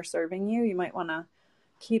longer serving you. You might want to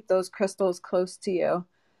keep those crystals close to you.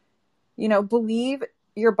 You know, believe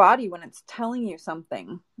your body when it's telling you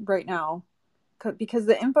something right now, because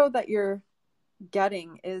the info that you're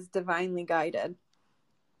getting is divinely guided.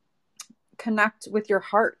 Connect with your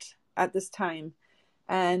heart at this time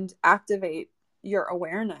and activate your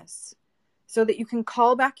awareness so that you can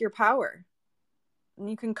call back your power. And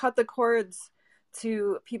you can cut the cords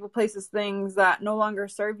to people, places, things that no longer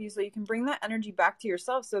serve you, so you can bring that energy back to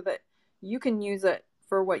yourself so that you can use it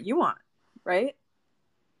for what you want, right?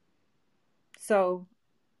 So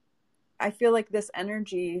I feel like this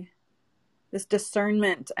energy, this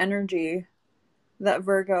discernment energy that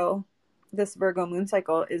this Virgo moon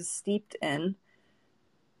cycle is steeped in,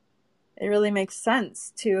 it really makes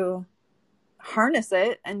sense to harness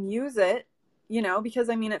it and use it, you know, because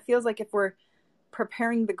I mean, it feels like if we're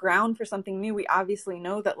preparing the ground for something new, we obviously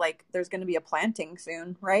know that like there's going to be a planting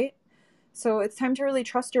soon, right? So it's time to really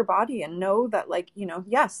trust your body and know that like, you know,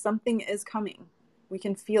 yes, something is coming. We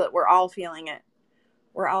can feel it. We're all feeling it.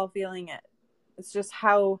 We're all feeling it. It's just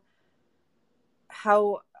how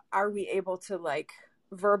are we able to like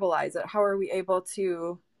verbalize it? How are we able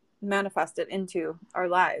to manifest it into our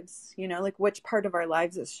lives? You know, like which part of our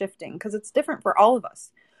lives is shifting? Because it's different for all of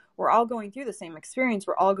us. We're all going through the same experience.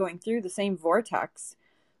 We're all going through the same vortex,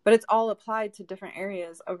 but it's all applied to different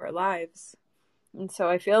areas of our lives. And so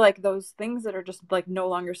I feel like those things that are just like no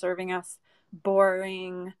longer serving us,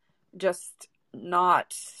 boring, just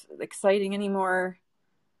not exciting anymore,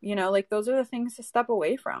 you know, like those are the things to step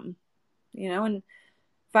away from, you know, and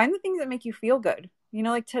find the things that make you feel good. You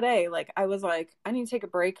know, like today, like I was like, I need to take a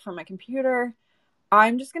break from my computer.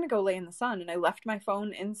 I'm just going to go lay in the sun. And I left my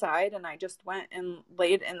phone inside and I just went and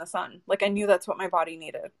laid in the sun. Like I knew that's what my body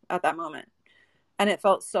needed at that moment. And it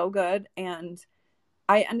felt so good. And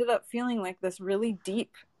I ended up feeling like this really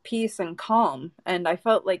deep peace and calm. And I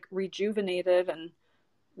felt like rejuvenated and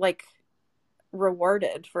like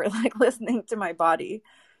rewarded for like listening to my body.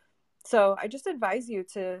 So I just advise you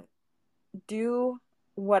to do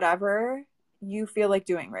whatever you feel like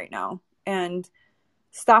doing right now and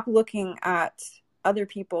stop looking at other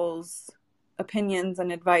people's opinions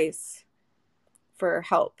and advice for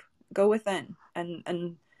help. Go within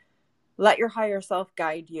and let your higher self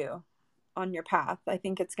guide you on your path. I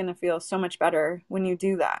think it's going to feel so much better when you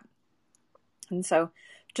do that. And so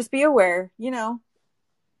just be aware, you know,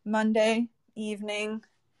 Monday evening,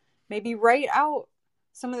 maybe write out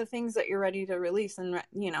some of the things that you're ready to release and,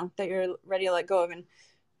 you know, that you're ready to let go of, and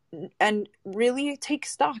and really take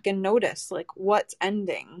stock and notice like what's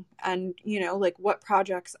ending, and like what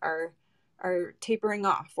projects are tapering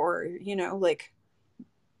off, or like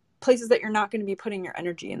places that you're not going to be putting your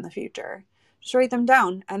energy in the future. Just write them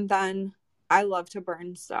down. And then I love to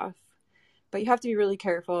burn stuff, but you have to be really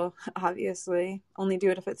careful. Obviously, only do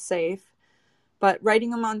it if it's safe. But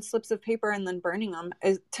writing them on slips of paper and then burning them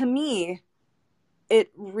is, to me,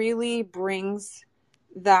 it really brings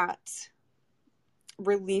that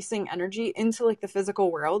releasing energy into like the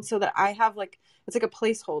physical world, so that I have like, it's like a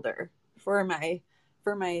placeholder for my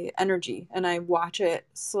energy, and I watch it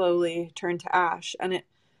slowly turn to ash, and it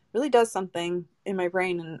really does something in my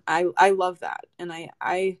brain, and I love that. And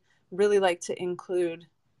I really like to include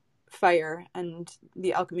fire and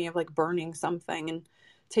the alchemy of like burning something and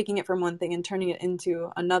taking it from one thing and turning it into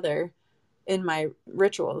another in my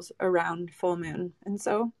rituals around full moon. And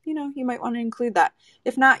so, you might want to include that.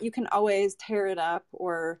 If not, you can always tear it up,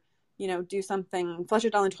 or, do something, flush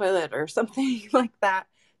it down the toilet or something like that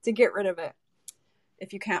to get rid of it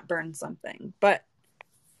if you can't burn something. But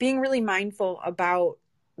being really mindful about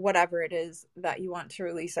whatever it is that you want to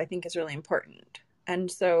release, I think, is really important. And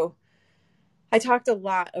so I talked a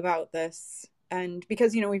lot about this, and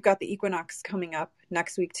because, we've got the equinox coming up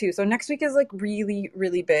next week too. So next week is like really,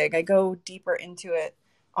 really big. I go deeper into it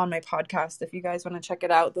on my podcast. If you guys want to check it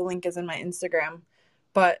out, the link is in my Instagram.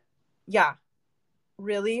 But yeah,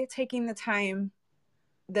 really taking the time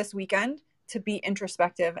this weekend to be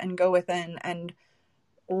introspective and go within and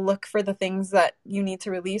look for the things that you need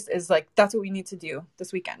to release is like, that's what we need to do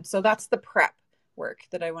this weekend. So that's the prep work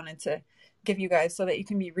that I wanted to give you guys, so that you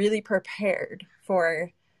can be really prepared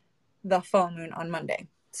for the full moon on Monday.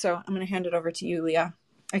 So I'm going to hand it over to you, Leah.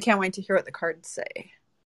 I can't wait to hear what the cards say.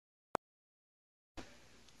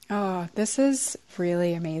 Oh, this is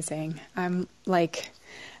really amazing.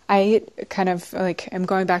 I kind of like, I'm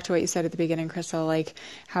going back to what you said at the beginning, Crystal, like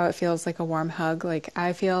how it feels like a warm hug. Like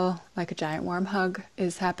I feel like a giant warm hug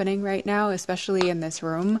is happening right now, especially in this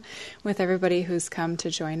room with everybody who's come to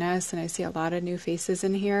join us. And I see a lot of new faces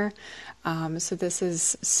in here. So this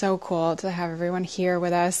is so cool to have everyone here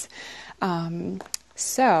with us.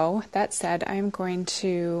 So that said, I'm going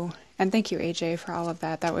to, and thank you, AJ, for all of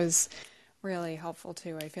that. That was really helpful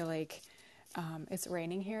too. I feel like it's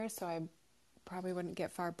raining here, so I probably wouldn't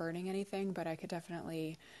get far burning anything, but I could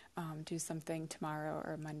definitely do something tomorrow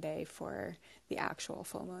or Monday for the actual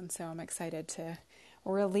full moon. So I'm excited to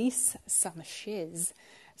release some shiz.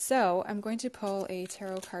 So I'm going to pull a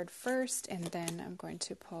tarot card first, and then I'm going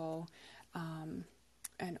to pull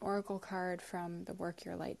an oracle card from the Work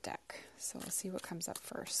Your Light deck. So we'll see what comes up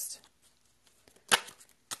first,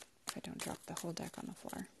 if I don't drop the whole deck on the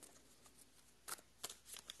floor.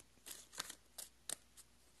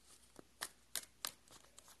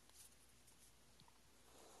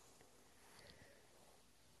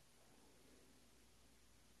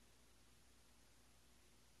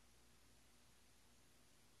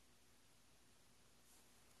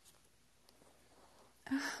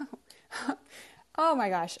 Oh my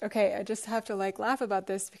gosh. Okay, I just have to laugh about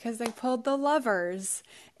this because they pulled the Lovers.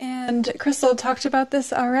 And Crystal talked about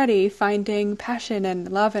this already, finding passion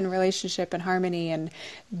and love and relationship and harmony and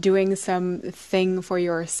doing something for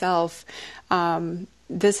yourself.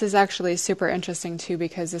 This is actually super interesting too,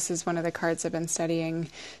 because this is one of the cards I've been studying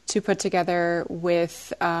to put together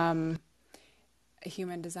with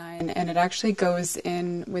Human Design, and it actually goes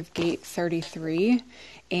in with Gate 33,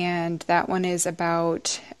 and that one is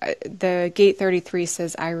about the Gate 33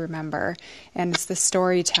 says I remember, and it's the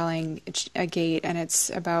storytelling gate, and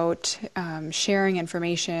it's about sharing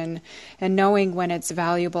information and knowing when it's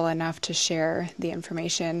valuable enough to share the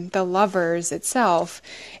information. The Lovers itself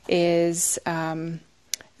is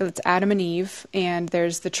it's Adam and Eve, and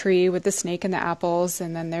there's the tree with the snake and the apples,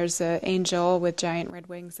 and then there's an angel with giant red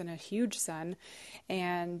wings and a huge sun,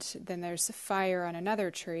 and then there's fire on another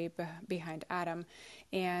tree behind Adam.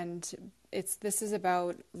 And this is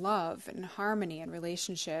about love and harmony and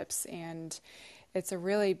relationships, and it's a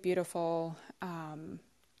really beautiful.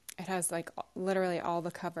 It has like literally all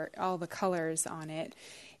the colors on it,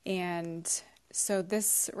 and so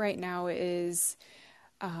this right now is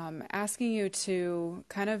asking you to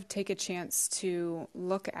kind of take a chance to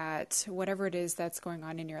look at whatever it is that's going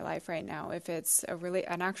on in your life right now. If it's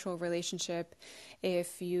an actual relationship,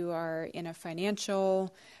 if you are in a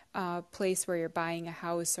financial place where you're buying a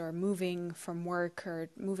house or moving from work or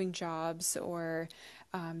moving jobs or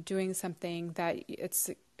doing something that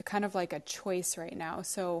it's kind of like a choice right now.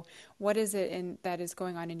 So what is it that is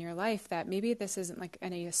going on in your life that maybe this isn't like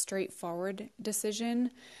any straightforward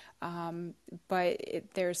decision, but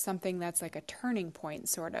there's something that's like a turning point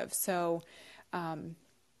sort of. So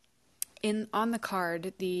on the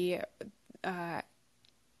card, the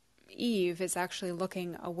Eve is actually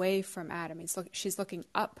looking away from Adam. She's looking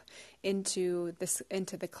up into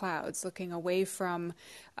the clouds, looking away from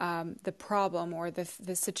the problem or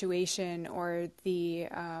the situation or the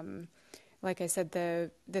like I said, the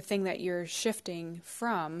thing that you're shifting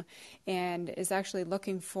from, and is actually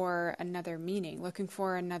looking for another meaning, looking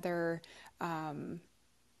for another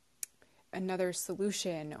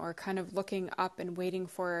solution, or kind of looking up and waiting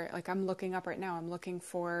for, like I'm looking up right now, I'm looking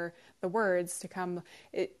for the words to come,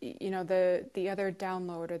 the other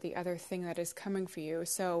download or the other thing that is coming for you.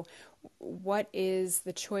 So what is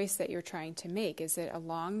the choice that you're trying to make? Is it a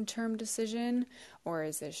long-term decision, or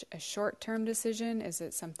is it a short-term decision? Is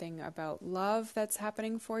it something about love that's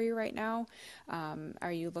happening for you right now?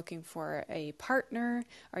 Are you looking for a partner?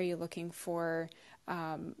 Are you looking for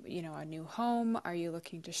a new home? Are you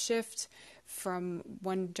looking to shift from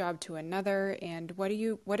one job to another? And what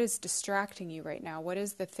is distracting you right now? What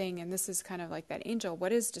is the thing? And this is kind of like that angel.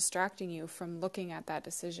 What is distracting you from looking at that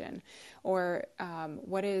decision? Or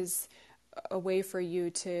what is a way for you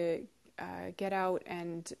to get out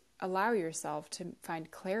and allow yourself to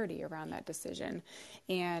find clarity around that decision?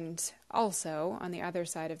 And also on the other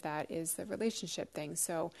side of that is the relationship thing.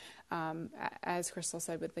 So as Crystal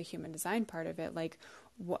said, with the human design part of it, like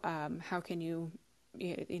how can you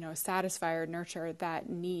satisfy or nurture that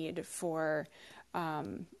need for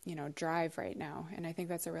drive right now? And I think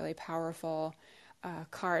that's a really powerful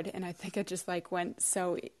card, and I think it just like went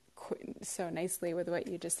so nicely with what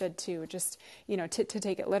you just said too. Just to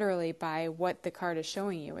take it literally by what the card is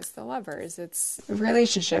showing you. It's the Lovers, it's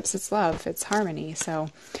relationships, it's love, it's harmony. So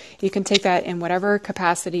you can take that in whatever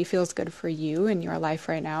capacity feels good for you in your life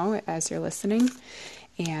right now as you're listening,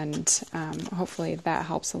 and hopefully that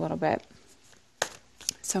helps a little bit.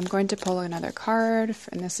 So I'm going to pull another card,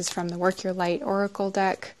 and this is from the Work Your Light Oracle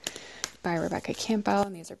deck by Rebecca Campbell,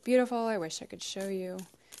 and these are beautiful. I wish I could show you,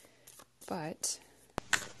 but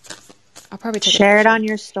I'll probably share it on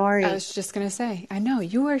your story. I was just going to say, I know,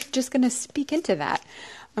 you were just going to speak into that.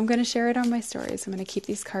 I'm going to share it on my stories. I'm going to keep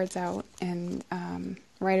these cards out and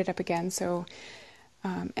write it up again. So,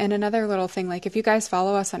 and another little thing, like if you guys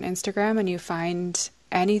follow us on Instagram and you find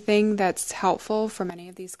anything that's helpful from any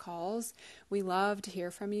of these calls, we love to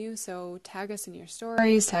hear from you. So tag us in your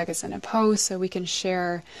stories, tag us in a post, so we can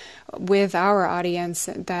share with our audience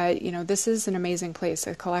that, this is an amazing place,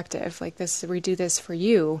 a collective like this. We do this for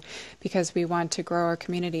you because we want to grow our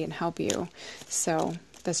community and help you. So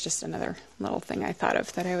that's just another little thing I thought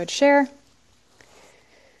of that I would share. And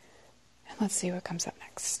let's see what comes up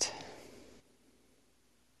next.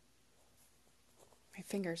 My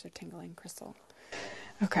fingers are tingling, Crystal.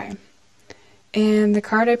 Okay. And the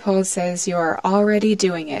card I pulled says, "You are already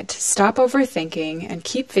doing it. Stop overthinking and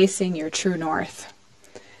keep facing your true north."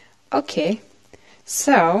 Okay.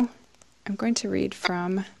 So I'm going to read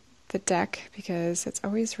from the deck because it's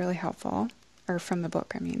always really helpful, or from the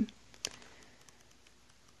book, I mean.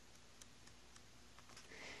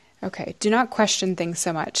 Okay. Do not question things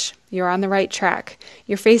so much. You're on the right track.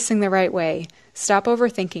 You're facing the right way. Stop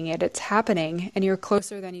overthinking it. It's happening, and you're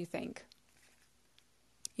closer than you think.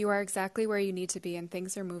 You are exactly where you need to be, and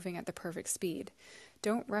things are moving at the perfect speed.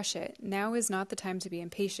 Don't rush it. Now is not the time to be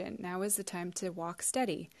impatient. Now is the time to walk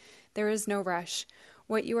steady. There is no rush.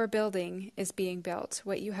 What you are building is being built.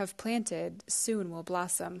 What you have planted soon will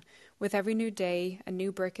blossom. With every new day, a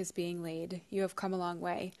new brick is being laid. You have come a long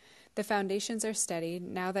way. The foundations are steady.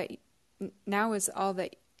 Now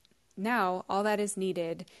all that is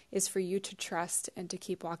needed is for you to trust and to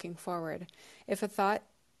keep walking forward. If a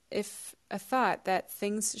thought that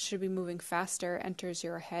things should be moving faster enters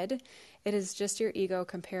your head, it is just your ego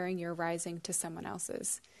comparing your rising to someone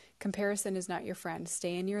else's. Comparison is not your friend.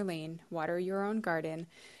 Stay in your lane, water your own garden,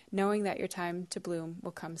 knowing that your time to bloom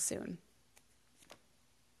will come soon.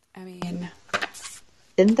 I mean,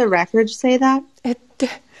 didn't the records say that?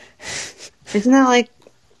 Isn't that like,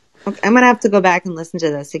 okay, I'm going to have to go back and listen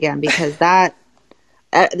to this again, because that,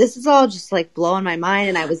 this is all just like blowing my mind.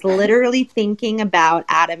 And I was literally thinking about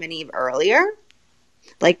Adam and Eve earlier,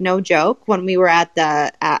 like no joke. When we were at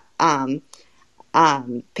the,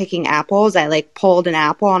 picking apples, I like pulled an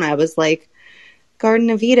apple and I was like, Garden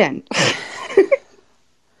of Eden.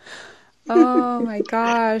 Oh my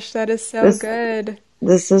gosh, that is so good.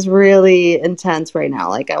 This is really intense right now.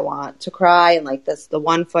 Like I want to cry, and like this, the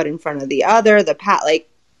one foot in front of the other, like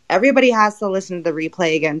everybody has to listen to the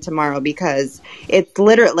replay again tomorrow, because it's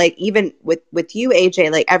literally like, even with you,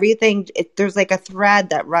 AJ, like everything, there's like a thread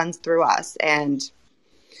that runs through us, and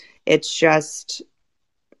it's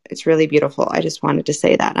really beautiful. I just wanted to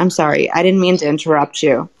say that. I'm sorry. I didn't mean to interrupt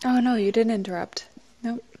you. Oh no, you didn't interrupt.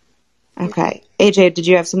 Nope. Okay. AJ, did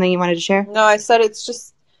you have something you wanted to share? No, I said it's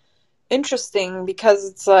just interesting because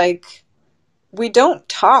it's like we don't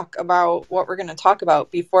talk about what we're going to talk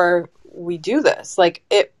about before we do this. Like,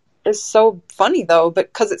 it is so funny though, but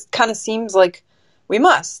because it kind of seems like we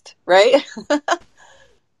must, right?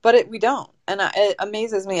 But we don't. And it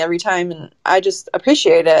amazes me every time. And I just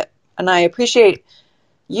appreciate it. And I appreciate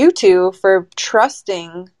you two for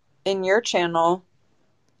trusting in your channel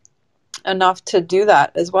enough to do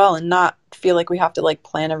that as well and not feel like we have to like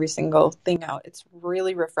plan every single thing out. It's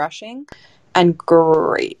really refreshing and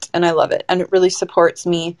great. And I love it. And it really supports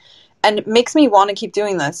me and it makes me want to keep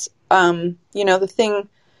doing this. The thing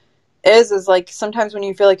is like sometimes when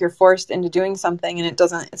you feel like you're forced into doing something and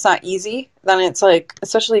it's not easy, then it's like,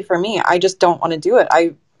 especially for me, I just don't want to do it.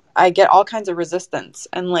 I get all kinds of resistance.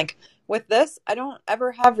 And like with this, I don't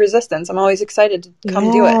ever have resistance. I'm always excited to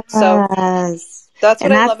come do it. So that's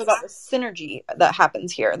what I love about the synergy that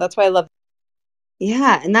happens here. That's why I love.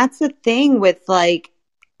 Yeah, and that's the thing with like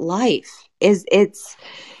life is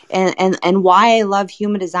and why I love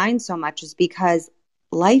human design so much is because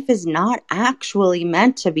life is not actually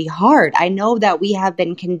meant to be hard. I know that we have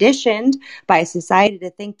been conditioned by society to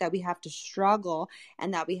think that we have to struggle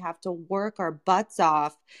and that we have to work our butts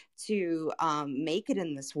off to make it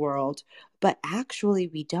in this world, but actually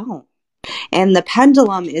we don't. And the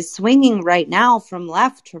pendulum is swinging right now from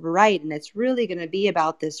left to right. And it's really going to be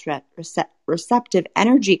about this receptive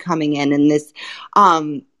energy coming in and this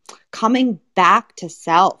coming back to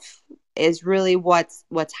self is really what's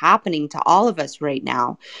happening to all of us right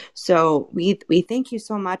now. So we thank you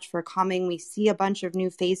so much for coming. We see a bunch of new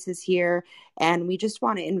faces here, and we just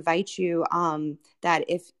want to invite you that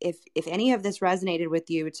if any of this resonated with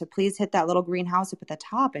you, to please hit that little green house up at the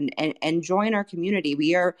top and join our community.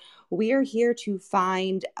 We are here to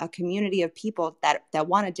find a community of people that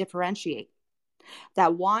want to differentiate,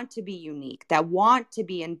 that want to be unique, that want to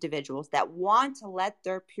be individuals, that want to let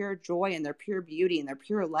their pure joy and their pure beauty and their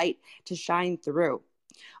pure light to shine through.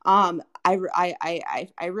 I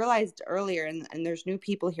realized earlier, and there's new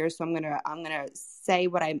people here, so I'm gonna say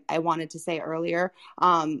what I wanted to say earlier,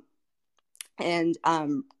 and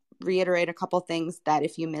reiterate a couple things that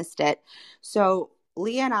if you missed it. So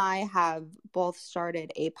Leah and I have both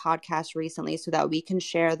started a podcast recently so that we can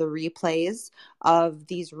share the replays of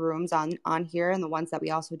these rooms on here and the ones that we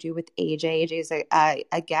also do with AJ. AJ is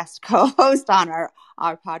a guest co-host on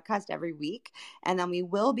our podcast every week. And then we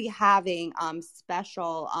will be having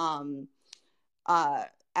special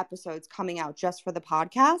episodes coming out just for the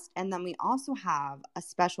podcast. And then we also have a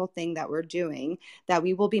special thing that we're doing that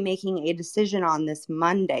we will be making a decision on this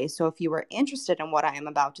Monday. So if you are interested in what I am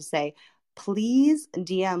about to say, please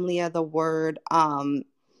DM Leah the word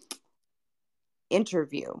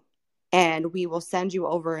interview, and we will send you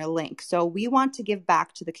over a link. So we want to give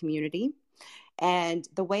back to the community. And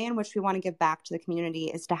the way in which we want to give back to the community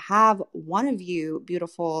is to have one of you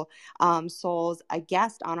beautiful souls, a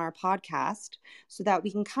guest on our podcast, so that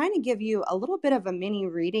we can kind of give you a little bit of a mini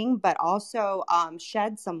reading, but also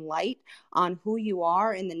shed some light on who you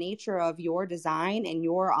are and the nature of your design and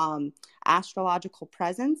your astrological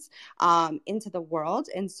presence into the world.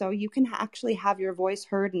 And so you can actually have your voice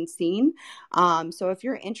heard and seen. So if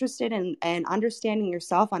you're interested in understanding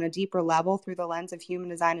yourself on a deeper level through the lens of human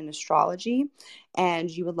design and astrology,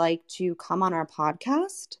 and you would like to come on our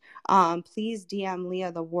podcast, please DM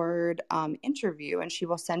Leah the word interview, and she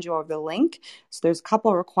will send you over the link. So there's a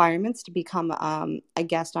couple of requirements to become a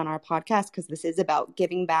guest on our podcast, because this is about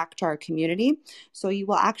giving back to our community. So you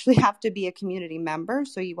will actually have to be a community member.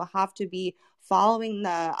 So you will have to be following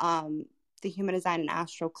the Human Design and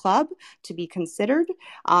Astro Club to be considered.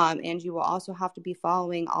 And you will also have to be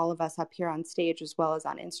following all of us up here on stage as well as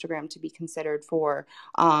on Instagram to be considered for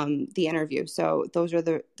the interview. So those are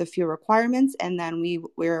the few requirements. And then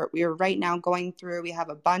we're right now going through, we have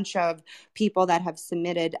a bunch of people that have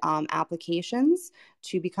submitted applications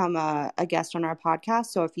to become a guest on our podcast.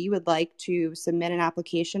 So if you would like to submit an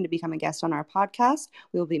application to become a guest on our podcast,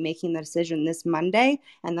 we will be making the decision this Monday,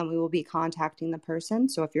 and then we will be contacting the person.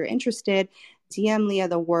 So if you're interested, DM Leah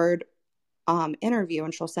the word interview,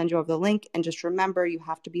 and she'll send you over the link. And just remember, you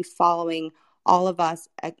have to be following all of us,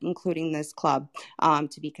 including this club,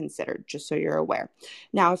 to be considered, just so you're aware.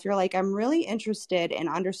 Now, if you're like, I'm really interested in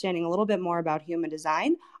understanding a little bit more about human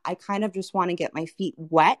design, I kind of just want to get my feet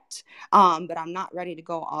wet, but I'm not ready to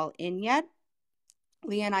go all in yet.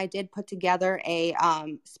 Leah and I did put together a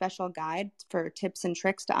special guide for tips and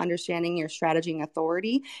tricks to understanding your strategy and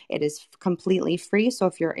authority. It is completely free. So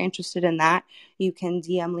if you're interested in that, you can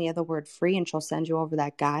DM Leah the word free, and she'll send you over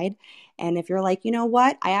that guide. And if you're like, you know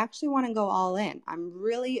what, I actually want to go all in. I'm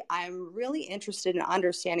really interested in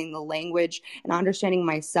understanding the language and understanding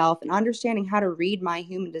myself and understanding how to read my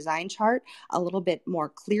human design chart a little bit more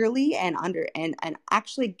clearly and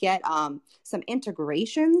actually get some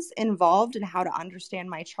integrations involved in how to understand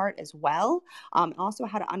my chart as well. And also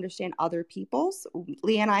how to understand other people's.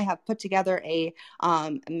 Leah and I have put together a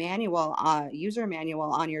manual, user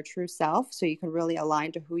manual on your true self, so you can really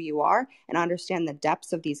align to who you are and understand the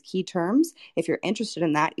depths of these key terms. If you're interested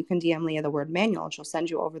in that, you can DM Leah the word manual and she'll send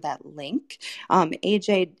you over that link.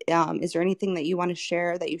 AJ, is there anything that you want to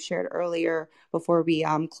share that you shared earlier before we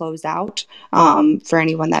close out for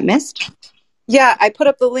anyone that missed? Yeah, I put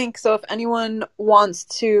up the link. So if anyone wants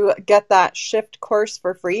to get that shift course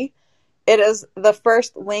for free, it is the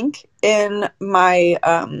first link in my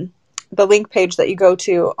the link page that you go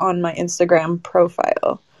to on my Instagram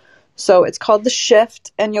profile. So it's called The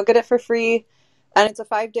Shift, and you'll get it for free. And it's a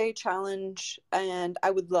 5-day challenge, and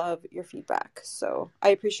I would love your feedback. So I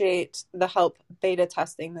appreciate the help beta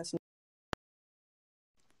testing this.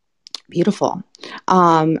 Beautiful.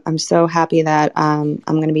 I'm so happy that I'm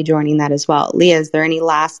going to be joining that as well. Leah, is there any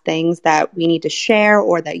last things that we need to share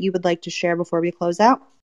or that you would like to share before we close out?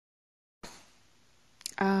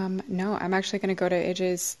 No, I'm actually going to go to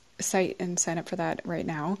AJ's site and sign up for that right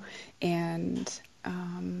now. And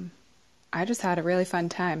I just had a really fun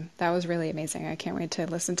time. That was really amazing. I can't wait to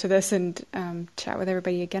listen to this and chat with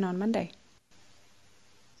everybody again on Monday.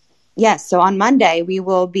 Yes, so on Monday we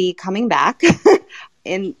will be coming back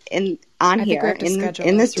in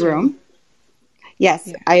this room. Yes,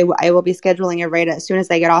 yeah. I will be scheduling it right as soon as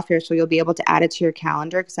I get off here, so you'll be able to add it to your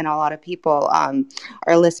calendar, because I know a lot of people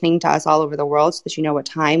are listening to us all over the world, so that you know what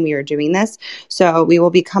time we are doing this. So we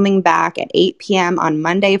will be coming back at 8 p.m. on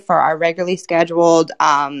Monday for our regularly scheduled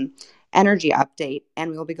energy update,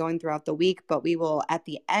 and we will be going throughout the week, but we will, at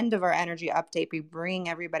the end of our energy update, be bringing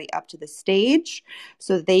everybody up to the stage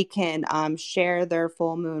so they can share their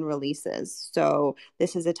full moon releases. So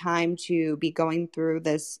this is a time to be going through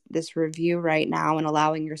this review right now and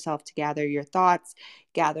allowing yourself to gather your thoughts,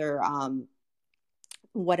 gather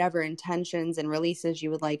whatever intentions and releases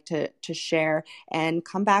you would like to share, and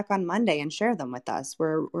come back on Monday and share them with us.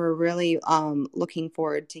 We're really looking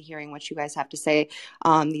forward to hearing what you guys have to say.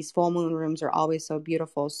 These full moon rooms are always so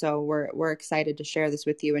beautiful, so we're excited to share this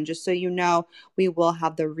with you. And just so you know, we will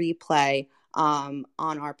have the replay on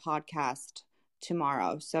our podcast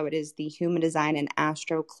tomorrow. So it is the Human Design and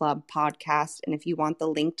Astro Club podcast, and if you want the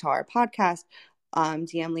link to our podcast,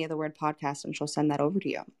 DM Leah the word podcast and she'll send that over to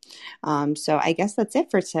you. So I guess that's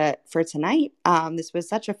it for tonight. This was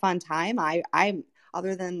such a fun time. I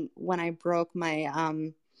other than when I broke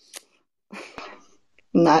my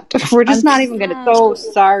we're just not even gonna. So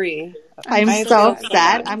sorry. I'm so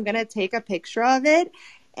upset. I'm gonna take a picture of it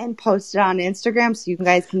and post it on Instagram so you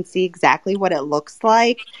guys can see exactly what it looks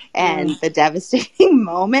like and the devastating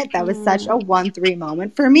moment. That was such a 1-3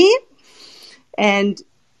 moment for me, and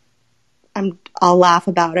I'll laugh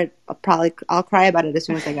about it. I'll cry about it as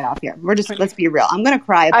soon as I get off here. Let's be real. I'm going to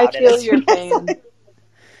cry about it. I feel your pain.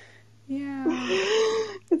 Yeah.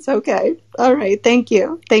 It's okay. All right. Thank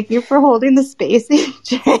you. Thank you for holding the space,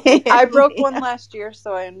 AJ. I broke one last year,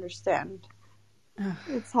 so I understand.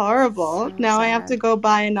 It's horrible. So now sad. I have to go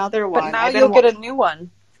buy another one. But now you'll get a new one.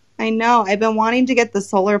 I know. I've been wanting to get the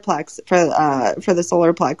solar plex for the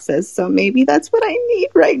solar plexus, so maybe that's what I need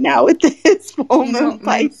right now with this full moon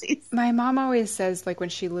Pisces. My mom always says, like, when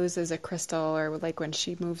she loses a crystal or like when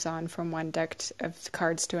she moves on from one deck of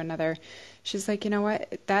cards to another, she's like, you know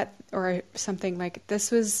what, that or something like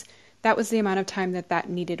that was the amount of time that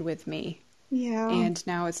needed with me. Yeah. And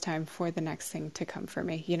now it's time for the next thing to come for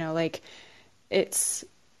me. You know, like it's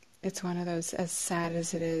one of those, as sad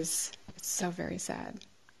as it is, it's so very sad.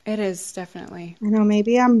 It is, definitely. I know,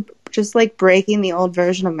 maybe I'm just like breaking the old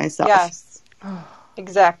version of myself. Yes.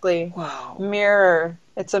 Exactly. Wow. Mirror.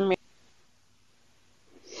 It's a mirror.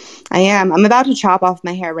 I am. I'm about to chop off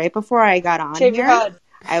my hair. Right before I got on Shave here, your head.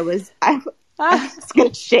 I was just going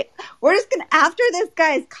to shave. We're just going to, after this,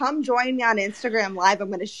 guys, come join me on Instagram Live. I'm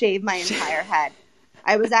going to shave my entire head.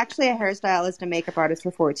 I was actually a hairstylist and makeup artist for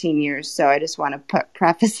 14 years, so I just want to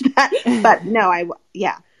preface that. But no,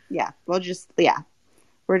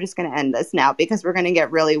 we're just going to end this now because we're going to get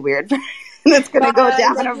really weird. It's going to go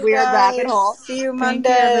down a weird rabbit hole. See you Monday.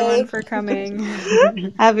 Thank you, everyone, for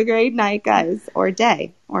coming. Have a great night, guys, or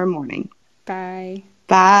day, or morning. Bye.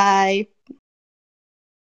 Bye.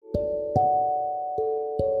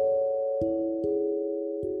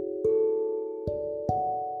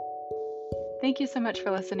 Thank you so much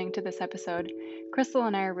for listening to this episode. Crystal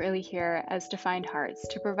and I are really here as Defined Hearts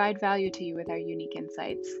to provide value to you with our unique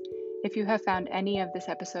insights. If you have found any of this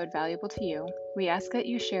episode valuable to you, we ask that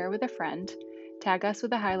you share with a friend, tag us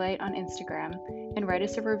with a highlight on Instagram, and write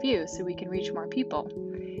us a review so we can reach more people.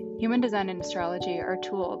 Human design and astrology are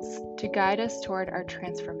tools to guide us toward our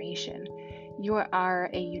transformation. You are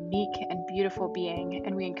a unique and beautiful being,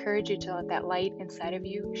 and we encourage you to let that light inside of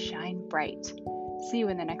you shine bright. See you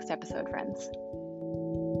in the next episode, friends.